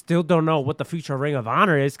 and we still don't know what the future of Ring of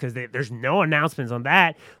Honor is because there's no announcements on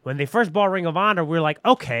that. When they first bought Ring of Honor, we were like,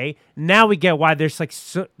 okay, now we get why there's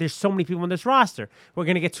there's so many people on this roster. We're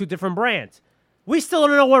gonna get 2 different brands. We still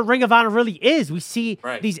don't know what Ring of Honor really is. We see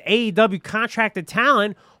these AEW contracted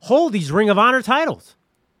talent hold these Ring of Honor titles.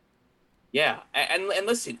 yeah, and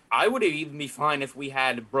listen, I would even be fine if we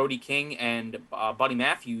had Brody King and Buddy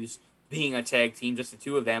Matthews being a tag team, just the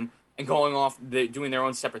 2 of them, and going off doing their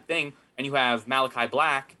own separate thing, and you have Malachi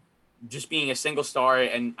Black just being a single star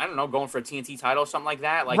and I don't know, going for a TNT title or something like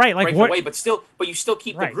that, right away. But you still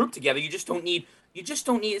keep the group together. You just don't need.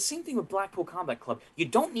 Same thing with Blackpool Combat Club. You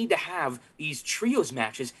don't need to have these trios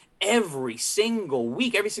matches every single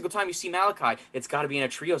week. Every single time you see Malachi, it's got to be in a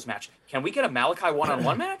trios match. Can we get a Malachi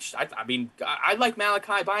one-on-one match? I mean, I like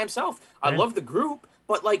Malachi by himself. I love the group.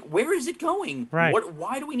 But, like, where is it going? Right.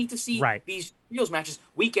 Why do we need to see these trios matches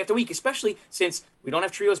week after week, especially since we don't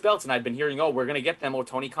have trios belts? And I've been hearing, we're going to get them, or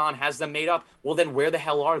Tony Khan has them made up. Well, then where the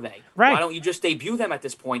hell are they? Right. Why don't you just debut them at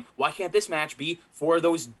this point? Why can't this match be for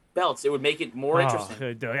those belts? It would make it more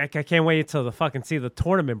interesting. I can't wait until the fucking see the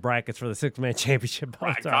tournament brackets for the 6-man championship.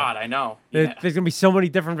 My God, I know. Yeah. There's gonna be so many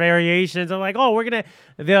different variations. I'm like, we're gonna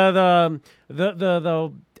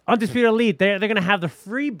the Undisputed Elite. They're gonna have the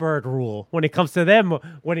Freebird rule when it comes to them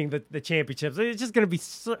winning the championships. It's just gonna be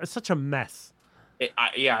such a mess.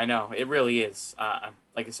 I know it really is.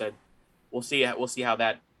 Like I said, we'll see how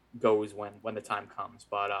that goes when the time comes.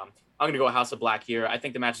 But I'm gonna go House of Black here. I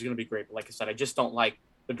think the match is gonna be great. But like I said, I just don't like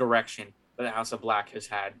the direction that the House of Black has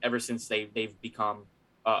had ever since they've become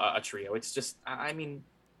a trio. It's just, I mean,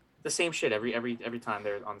 the same shit every time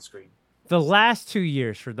they're on the screen. The last 2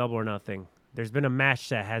 years for Double or Nothing, there's been a match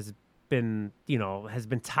that has been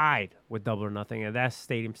tied with Double or Nothing, and that's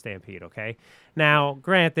Stadium Stampede, okay? Now,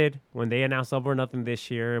 granted, when they announced Double or Nothing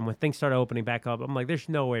this year and when things started opening back up, I'm like, there's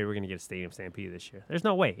no way we're going to get a Stadium Stampede this year. There's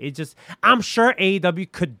no way. I'm sure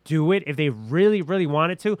AEW could do it if they really, really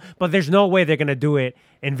wanted to, but there's no way they're going to do it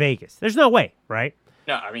in Vegas. There's no way, right?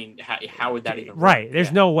 No, I mean, how would that even work? Right.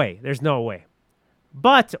 There's no way. There's no way.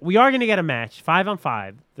 But we are going to get a match,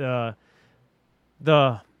 5-on-5,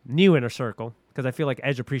 the new Inner Circle, because I feel like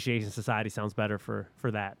Edge Appreciation Society sounds better for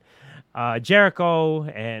that. Jericho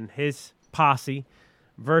and his posse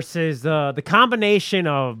versus the combination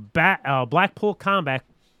of Blackpool Combat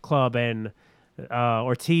Club and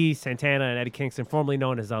Ortiz, Santana, and Eddie Kingston, formerly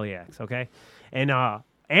known as LAX, okay? And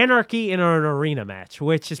Anarchy in an arena match,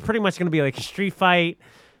 which is pretty much going to be like a street fight.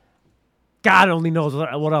 God only knows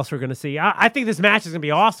what else we're going to see. I think this match is going to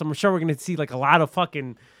be awesome. I'm sure we're going to see like a lot of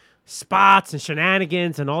fucking spots and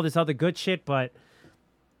shenanigans and all this other good shit, but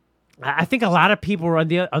I think a lot of people were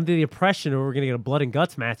under the impression that we're going to get a blood and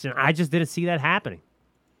guts match, and I just didn't see that happening.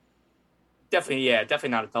 Definitely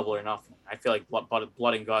not a Double or Nothing. I feel like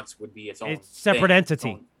blood and guts would be its own separate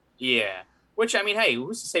entity. Yeah. Which, I mean, hey,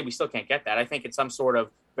 who's to say we still can't get that? I think it's some sort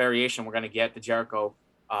of variation we're going to get the Jericho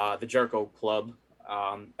Club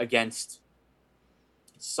against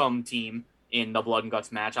some team in the Blood and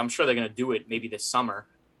Guts match. I'm sure they're going to do it maybe this summer.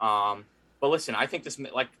 But listen, I think this,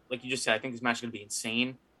 like you just said, I think this match is going to be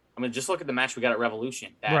insane. I mean, just look at the match we got at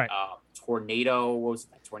Revolution. That tornado, what was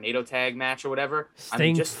it, that tornado tag match or whatever?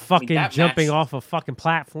 Sting jumping off of fucking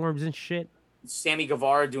platforms and shit. Sammy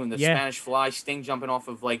Guevara doing the Spanish Fly, Sting jumping off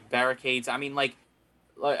of like barricades. I mean,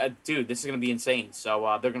 dude, this is gonna be insane.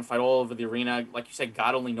 So they're gonna fight all over the arena. Like you said,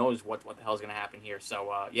 God only knows what the hell is gonna happen here.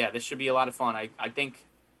 So yeah, this should be a lot of fun. I think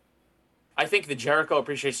the Jericho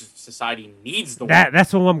Appreciation Society needs the win.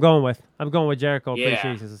 That's what I'm going with. I'm going with Jericho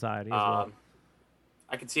Appreciation Society as well.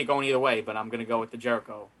 I can see it going either way, but I'm gonna go with the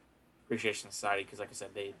Jericho Appreciation Society because, like I said,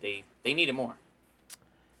 they need it more.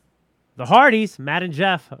 The Hardys, Matt and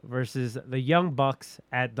Jeff, versus the Young Bucks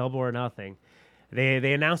at Double or Nothing.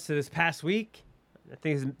 They announced it this past week. I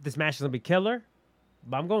think this match is going to be killer.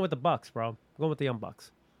 But I'm going with the Bucks, bro. I'm going with the Young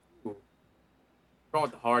Bucks. Ooh. I'm going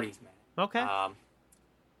with the Hardys, man. Okay.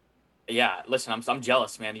 Yeah, listen, I'm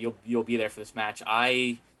jealous, man. You'll be there for this match.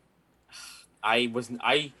 In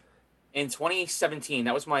 2017,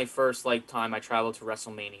 that was my first time I traveled to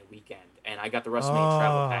WrestleMania weekend, and I got the WrestleMania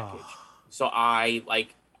travel package. So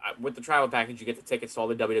with the travel package, you get the tickets to all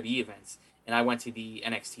the WWE events. And I went to the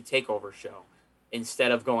NXT TakeOver show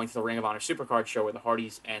instead of going to the Ring of Honor Supercard show where the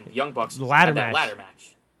Hardys and the Young Bucks had that ladder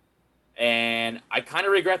match. And I kind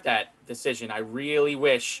of regret that decision. I really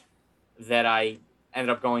wish that I ended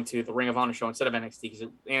up going to the Ring of Honor show instead of NXT because the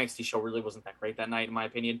NXT show really wasn't that great that night, in my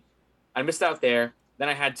opinion. I missed out there. Then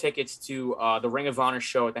I had tickets to the Ring of Honor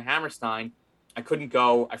show at the Hammerstein. I couldn't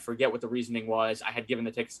go. I forget what the reasoning was. I had given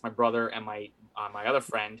the tickets to my brother and my other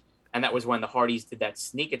friend, and that was when the Hardys did that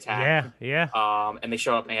sneak attack. Yeah. And they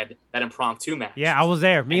showed up and they had that impromptu match. Yeah, I was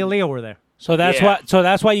there. Me and Leo were there. So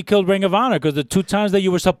that's why you killed Ring of Honor, because the 2 times that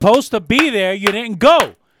you were supposed to be there, you didn't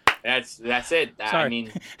go. That's it. Sorry. I mean,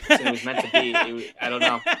 it was meant to be. I don't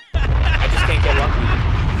know. I just can't get lucky.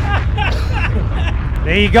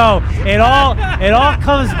 There you go. It all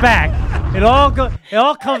comes back. It all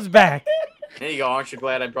comes back. There you go. Aren't you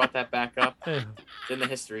glad I brought that back up? It's in the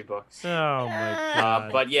history books. Oh, my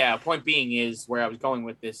God. But, yeah, point being is where I was going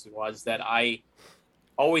with this was that I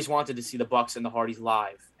always wanted to see the Bucks and the Hardys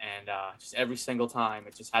live. And just every single time,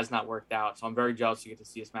 it just has not worked out. So I'm very jealous you get to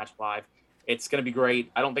see this match live. It's going to be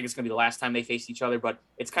great. I don't think it's going to be the last time they face each other, but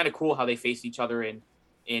it's kind of cool how they face each other in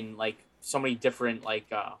so many different,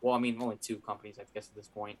 only 2 companies, I guess, at this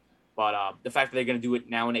point. But the fact that they're going to do it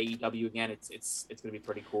now in AEW again, it's going to be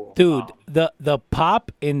pretty cool. Dude, the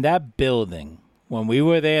pop in that building when we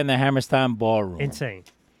were there in the Hammerstein Ballroom. Insane.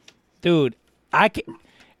 Dude, and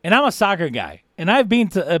I'm a soccer guy, and I've been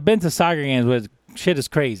to soccer games where shit is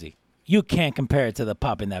crazy. You can't compare it to the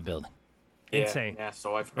pop in that building. Yeah, insane. Yeah,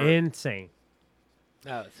 so I've heard. Insane.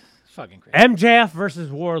 That was fucking crazy. MJF versus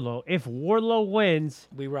Wardlow. If Wardlow wins,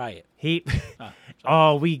 we riot. We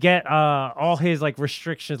get all his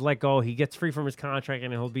restrictions let go. He gets free from his contract,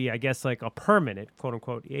 and he'll be, I guess, a permanent quote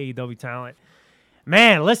unquote AEW talent.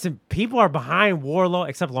 Man, listen, people are behind Wardlow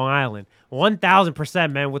except Long Island.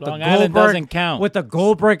 1,000%, man. With Long Island doesn't count. With the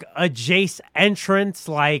Goldberg adjacent entrance,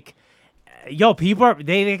 people are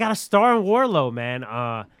they got a star in Wardlow, man.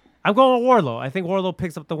 I'm going with Wardlow. I think Wardlow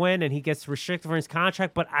picks up the win and he gets restricted from his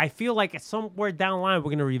contract, but I feel like somewhere down the line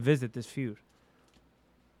we're going to revisit this feud.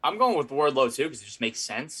 I'm going with Wardlow too because it just makes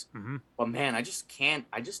sense. Mm-hmm. But man, I just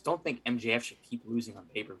don't think MJF should keep losing on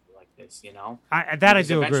pay-per-view like this, you know? I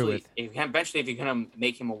do agree with. Eventually, if you're going to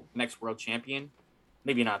make him a next world champion,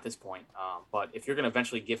 maybe not at this point, but if you're going to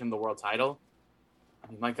eventually give him the world title,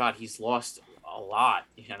 I mean, my God, he's lost a lot,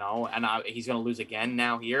 you know? And he's going to lose again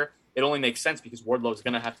now here. It only makes sense because Wardlow is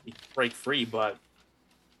going to have to break free, but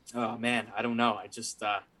oh man, I don't know. I just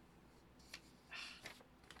I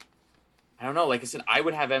don't know. Like I said, I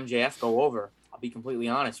would have MJF go over. I'll be completely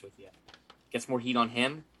honest with you. Gets more heat on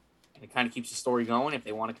him, and it kind of keeps the story going if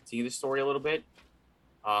they want to continue the story a little bit.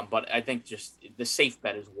 But I think just the safe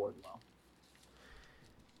bet is Wardlow.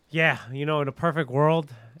 Yeah, in a perfect world,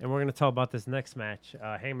 and we're going to talk about this next match,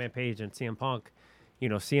 Hangman Page and CM Punk.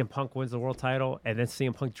 CM Punk wins the world title, and then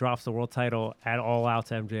CM Punk drops the world title at All Out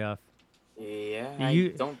to MJF. Yeah,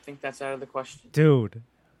 I don't think that's out of the question. Dude,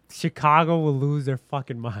 Chicago will lose their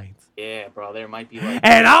fucking minds. Yeah, bro, there might be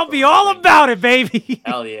and I'll be all about it, baby.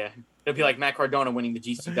 Hell yeah. It'll be like Matt Cardona winning the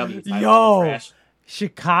GCW title. Yo,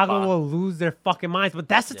 Chicago will lose their fucking minds, but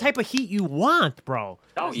that's the type of heat you want, bro.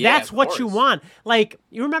 Oh, yeah, that's what you want.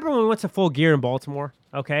 You remember when we went to Full Gear in Baltimore,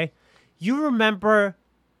 okay? You remember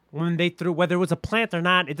when they threw, whether it was a plant or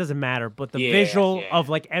not, it doesn't matter. But the visual of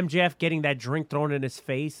like MJF getting that drink thrown in his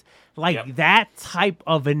face, like that type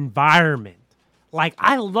of environment. Like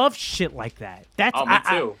I love shit like that. That's me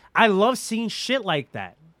too. I love seeing shit like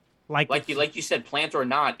that. Like you said, plant or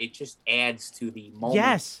not, it just adds to the moment.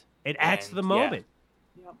 Yes, it adds to the moment.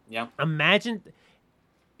 Yeah. Imagine,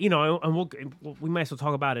 and we might as well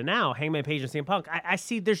talk about it now. Hangman Page and CM Punk. I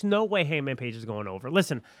see. There's no way Hangman Page is going over.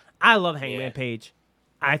 Listen, I love Hangman Page.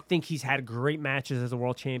 I think he's had great matches as a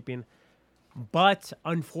world champion, but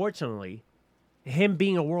unfortunately, him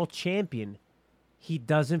being a world champion, he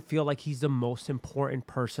doesn't feel like he's the most important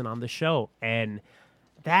person on the show, and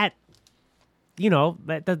that.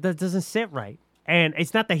 That doesn't sit right. And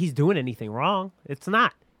it's not that he's doing anything wrong. It's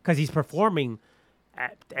not. Because he's performing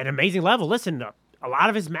at an amazing level. Listen, a lot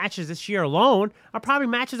of his matches this year alone are probably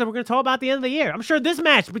matches that we're going to talk about at the end of the year. I'm sure this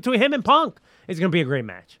match between him and Punk is going to be a great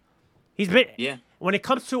match. He's been... Yeah. When it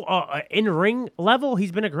comes to in-ring level,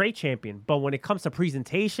 he's been a great champion. But when it comes to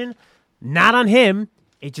presentation, not on him,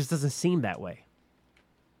 it just doesn't seem that way.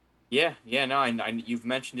 Yeah, no, you've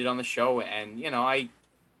mentioned it on the show, and,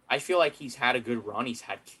 I feel like he's had a good run. He's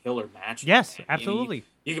had killer matches. Yes, man. absolutely.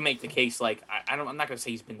 You can make the case like I'm not gonna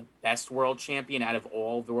say he's been the best world champion out of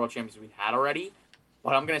all of the world champions we've had already,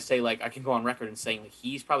 but I'm gonna say like I can go on record and saying like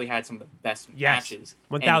he's probably had some of the best matches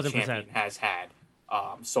 1000%. any champion has had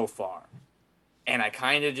so far. And I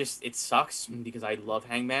kind of it sucks because I love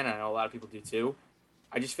Hangman, and I know a lot of people do too.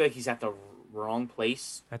 I just feel like he's at the wrong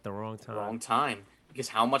place at the wrong time. Because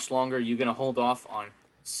how much longer are you gonna hold off on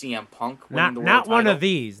CM Punk Not winning the world one title? of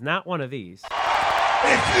these. Not one of these.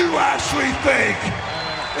 If you actually think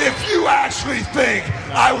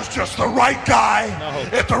I was just the right guy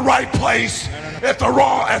at the right place at the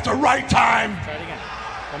right time. Try it again.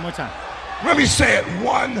 One more time. Let me say it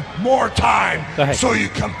one more time Go ahead. so you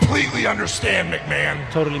completely understand, McMahon.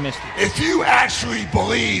 Totally missed it. If you actually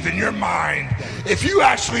believe in your mind, if you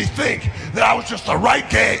actually think that I was just the right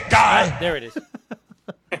guy. There it is.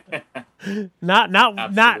 Not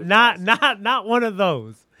one of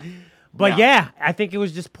those. But yeah, I think it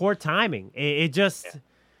was just poor timing. It just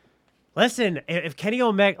listen. If Kenny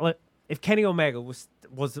Omega was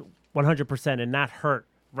 100% and not hurt,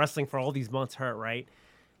 wrestling for all these months hurt, right?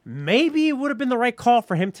 Maybe it would have been the right call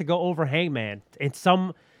for him to go over Hangman in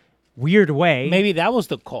some weird way. Maybe that was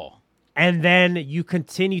the call. And then you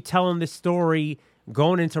continue telling this story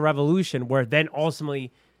going into Revolution, where then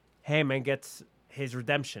ultimately Hangman gets his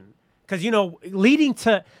redemption. Because, leading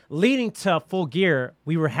to Full Gear,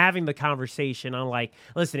 we were having the conversation on like,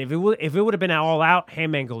 listen, if it would have been all out,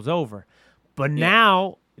 Hangman goes over. But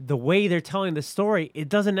now, the way they're telling the story, it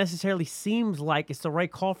doesn't necessarily seem like it's the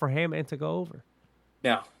right call for Hangman to go over.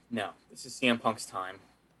 No. This is CM Punk's time.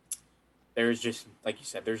 There's just, like you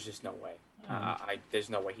said, there's just no way. There's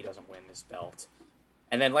no way he doesn't win this belt.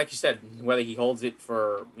 And then, like you said, whether he holds it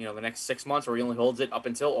for the next 6 months or he only holds it up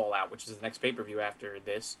until All Out, which is the next pay-per-view after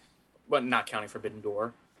this, but not counting Forbidden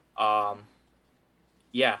Door.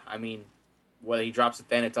 Whether he drops it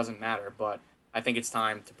then, it doesn't matter. But I think it's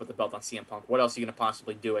time to put the belt on CM Punk. What else are you going to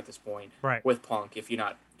possibly do at this point with Punk if you're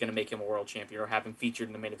not going to make him a world champion or have him featured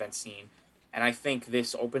in the main event scene? And I think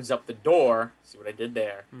this opens up the door, see what I did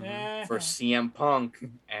there, for CM Punk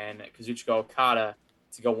and Kazuchika Okada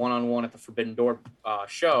to go one-on-one at the Forbidden Door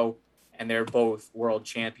show, and they're both world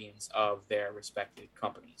champions of their respective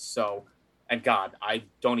companies. So, and God,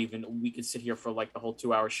 we could sit here for like the whole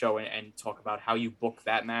 2-hour show and talk about how you book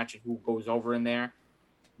that match and who goes over in there.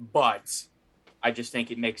 But I just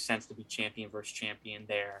think it makes sense to be champion versus champion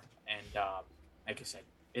there. And like I said,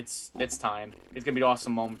 it's time. It's going to be an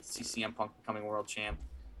awesome moment to see CM Punk becoming world champ.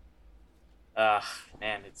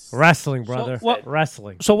 Man, it's wrestling, brother.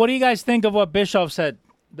 Wrestling. So what do you guys think of what Bischoff said?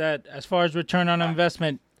 That as far as return on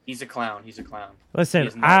investment, he's a clown.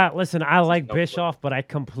 Listen, I like Bischoff, but I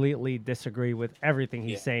completely disagree with everything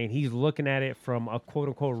he's saying. He's looking at it from a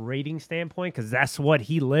quote-unquote rating standpoint because that's what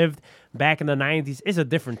he lived back in the 90s. It's a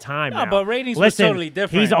different time now. But ratings were totally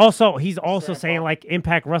different. He's also saying like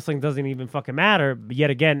Impact Wrestling doesn't even fucking matter. But yet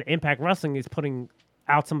again, Impact Wrestling is putting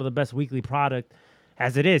out some of the best weekly product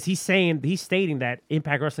as it is. He's stating that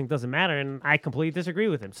Impact Wrestling doesn't matter, and I completely disagree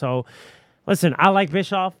with him. So, listen, I like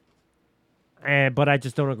Bischoff. But I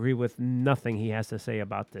just don't agree with nothing he has to say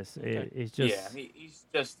about this. It's just it's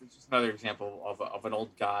just another example of an old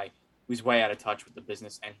guy who's way out of touch with the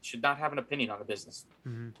business and should not have an opinion on the business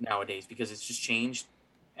nowadays because it's just changed.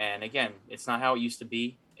 And again, it's not how it used to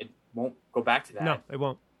be. It won't go back to that. No, it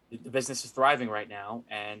won't. The business is thriving right now,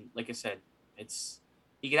 and like I said,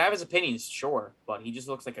 he can have his opinions, sure, but he just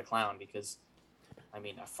looks like a clown because,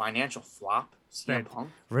 a financial flop, CM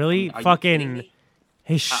Punk. Really, are you fucking. kidding me?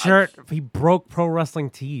 His shirt, he broke Pro Wrestling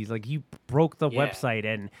Tees. Like, he broke the website,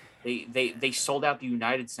 and they sold out the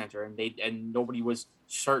United Center, and nobody was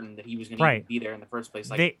certain that he was going to even be there in the first place.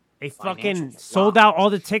 Like, they fucking sold out all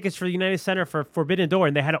the tickets for the United Center for Forbidden Door,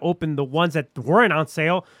 and they had to open the ones that weren't on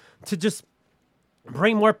sale to just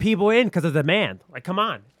bring more people in because of demand. Like, come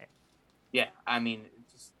on. Yeah, I mean,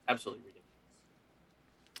 it's just absolutely ridiculous.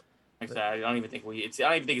 Like I said, I don't even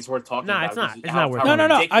think it's worth talking about. No, it's not. It's how, not worth.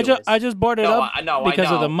 No. I just brought it up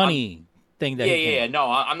because of the money thing. That yeah. No,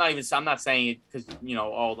 I'm not saying it because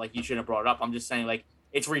like you shouldn't have brought it up. I'm just saying like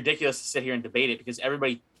it's ridiculous to sit here and debate it because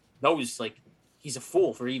everybody knows like he's a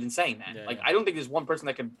fool for even saying that. Yeah, like yeah. I don't think there's one person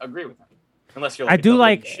that can agree with him, unless you're. I Like, do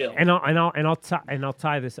like, shill. and I'll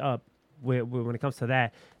tie this up when it comes to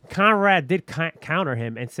that. Conrad did counter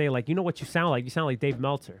him and say like, you know what you sound like? You sound like Dave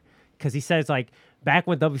Meltzer, because he says like back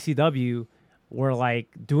when WCW were like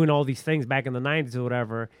doing all these things back in the 90s or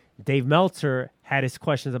whatever, Dave Meltzer had his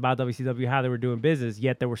questions about WCW, how they were doing business,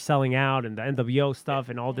 yet they were selling out and the NWO stuff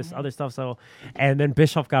and all this other stuff. So, and then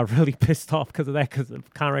Bischoff got really pissed off because of that, because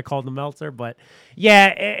Conrad called him Meltzer. But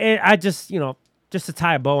yeah, I just, just to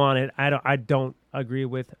tie a bow on it, I don't agree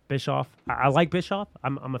with Bischoff. I like Bischoff.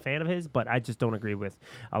 I'm a fan of his, but I just don't agree with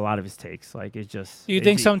a lot of his takes. Like, it's just. You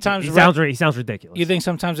think sometimes he sounds ridiculous. You think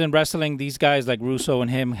sometimes in wrestling, these guys like Russo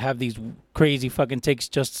and him have these crazy fucking takes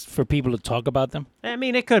just for people to talk about them? I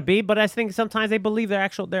mean, it could be, but I think sometimes they believe their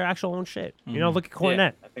actual own shit. Look at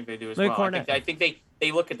Cornette. Yeah, I think they do as well. I think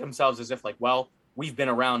they look at themselves as if like, well, we've been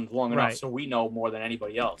around long enough, so we know more than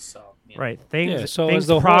anybody else. So right, things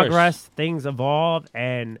the progress, things evolve,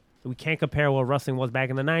 and we can't compare what wrestling was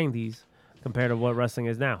back in the 90s compared to what wrestling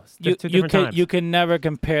is now. It's two different times. You can never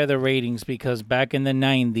compare the ratings because back in the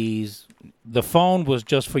 90s, the phone was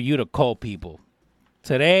just for you to call people.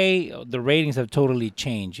 Today, the ratings have totally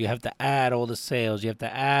changed. You have to add all the sales. You have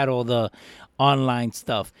to add all the online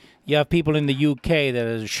stuff. You have people in the UK that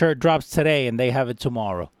a shirt drops today and they have it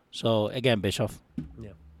tomorrow. So, again, Bischoff. Yeah.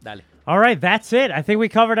 Dale. All right, that's it. I think we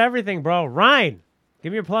covered everything, bro. Ryan,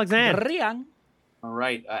 give me your plugs in. All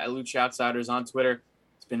right, at Lucha Outsiders on Twitter.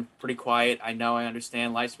 It's been pretty quiet. I know, I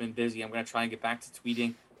understand. Life's been busy. I'm going to try and get back to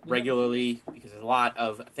tweeting regularly because there's a lot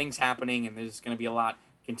of things happening, and there's going to be a lot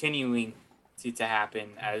continuing to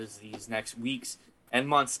happen as these next weeks and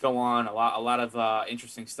months go on. A lot of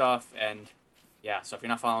interesting stuff, and yeah. So if you're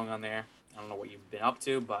not following on there, I don't know what you've been up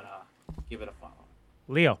to, but give it a follow.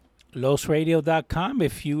 Leo. LosRadio.com.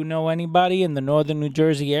 If you know anybody in the northern New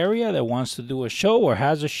Jersey area that wants to do a show or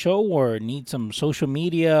has a show or needs some social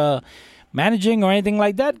media managing or anything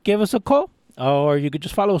like that, give us a call. Or you could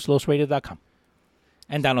just follow us, LosRadio.com,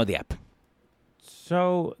 and download the app.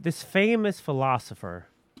 So this famous philosopher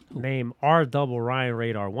named R. Ryan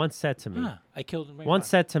Radar once said to me, I killed him. Once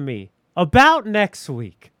said to me, about next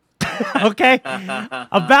week. Okay?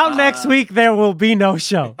 About next week, there will be no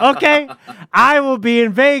show. Okay? I will be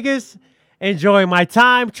in Vegas enjoying my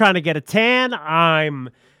time, trying to get a tan.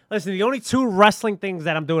 Listen, the only two wrestling things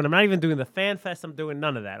that I'm doing, I'm not even doing the Fan Fest. I'm doing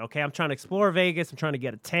none of that. Okay? I'm trying to explore Vegas. I'm trying to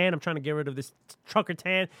get a tan. I'm trying to get rid of this trucker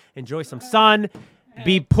tan, enjoy some sun,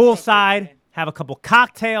 be poolside, have a couple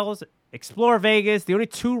cocktails, explore Vegas. The only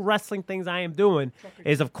two wrestling things I am doing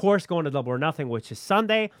is, of course, going to Double or Nothing, which is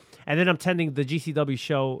Sunday, and then I'm attending the GCW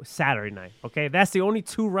show Saturday night. Okay, that's the only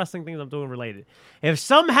two wrestling things I'm doing related. If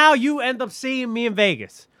somehow you end up seeing me in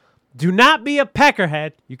Vegas, do not be a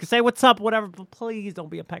peckerhead. You can say what's up, whatever, but please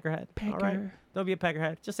don't be a peckerhead. All right, don't be a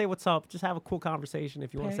peckerhead. Just say what's up. Just have a cool conversation.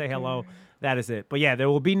 If you want to say hello, that is it. But yeah, there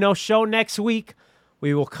will be no show next week.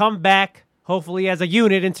 We will come back hopefully as a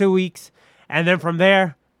unit in 2 weeks, and then from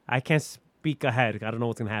there, I can't speak ahead. I don't know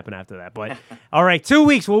what's going to happen after that. But, all right, 2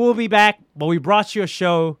 weeks, we'll be back. But we brought you a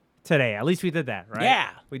show today. At least we did that, right? Yeah.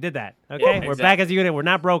 We did that. Okay? We're back as a unit. We're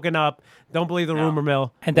not broken up. Don't believe the rumor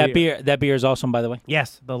mill. And that beer is awesome, by the way.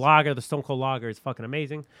 Yes. The lager, the Stone Cold Lager is fucking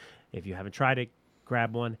amazing. If you haven't tried it,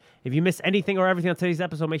 grab one. If you missed anything or everything on today's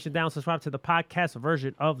episode, make sure to subscribe to the podcast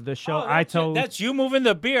version of the show. That's you moving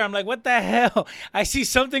the beer. I'm like, what the hell? I see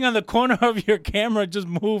something on the corner of your camera just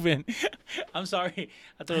moving. I'm sorry.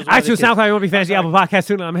 I thought it was iTunes, SoundCloud, you want to be fancy, Apple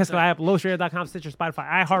Podcast, TuneIn, I'm Hesco app, LosRadio.com, Stitcher,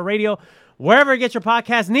 Spotify, iHeartRadio, wherever you get your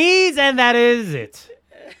podcast needs, and that is it.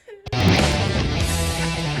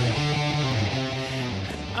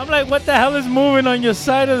 I'm like, what the hell is moving on your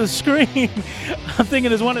side of the screen? I'm thinking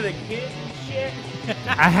it's one of the kids and shit.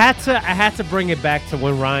 I had to bring it back to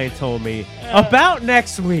when Ryan told me about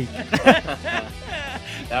next week.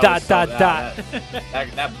 That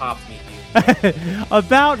popped me, dude.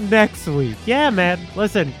 About next week. Yeah, man.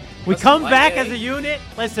 Listen, we come back as a unit.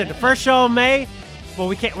 Listen, the first show in May, but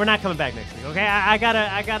we're not coming back next week. Okay, I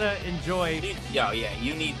gotta enjoy.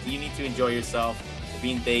 You need to enjoy yourself.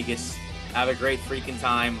 be in Vegas. Have a great freaking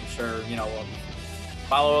time. I'm sure,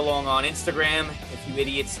 follow along on Instagram if you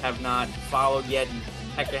idiots have not followed yet and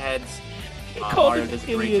peckerheads. Mario does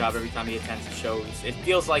a great job every time he attends the shows. It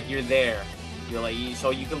feels like you're there. You're like,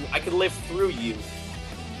 I could live through you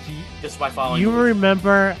just by following. You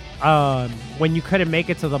remember when you couldn't make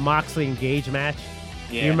it to the Moxley Engage match?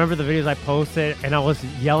 Yeah. You remember the videos I posted and I was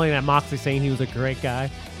yelling at Moxley saying he was a great guy?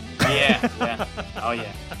 Yeah. Oh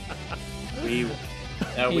yeah.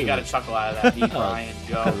 We got a chuckle out of that. Me, Brian,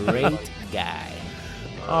 Joe. Great guy.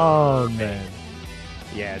 Oh man.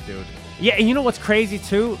 Yeah, dude. Yeah, and you know what's crazy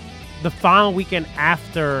too? The final weekend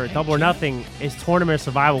after Double or Nothing is Tournament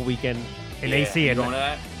Survival Weekend in AC. You going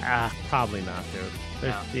to that? Probably not, dude.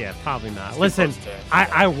 No. Yeah, probably not. It's Listen, too close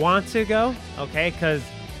to- I want to go, okay, because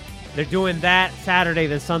they're doing that Saturday,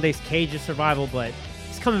 then Sunday's Cage's Survival, but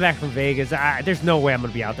it's coming back from Vegas. There's no way I'm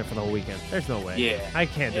going to be out there for the whole weekend. There's no way. Yeah. I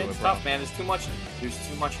can't do It's it, bro. tough, man. There's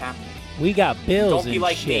too much happening. We got bills Don't be and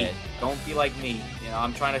like shit. me. Don't be like me.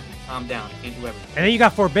 I'm trying to calm down. I can't do everything. And then you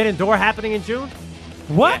got Forbidden Door happening in June?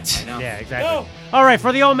 What? Yeah, I know. Yeah, exactly. All right,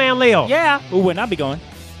 for the old man Leo. Yeah. Who would not be going?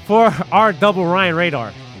 For our Double Ryan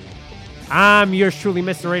Radar. I'm yours truly,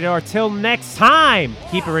 Mr. Rated R. Till next time,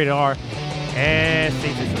 keep it rated R and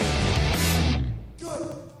stay tuned.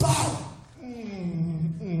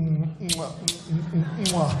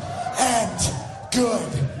 Goodbye.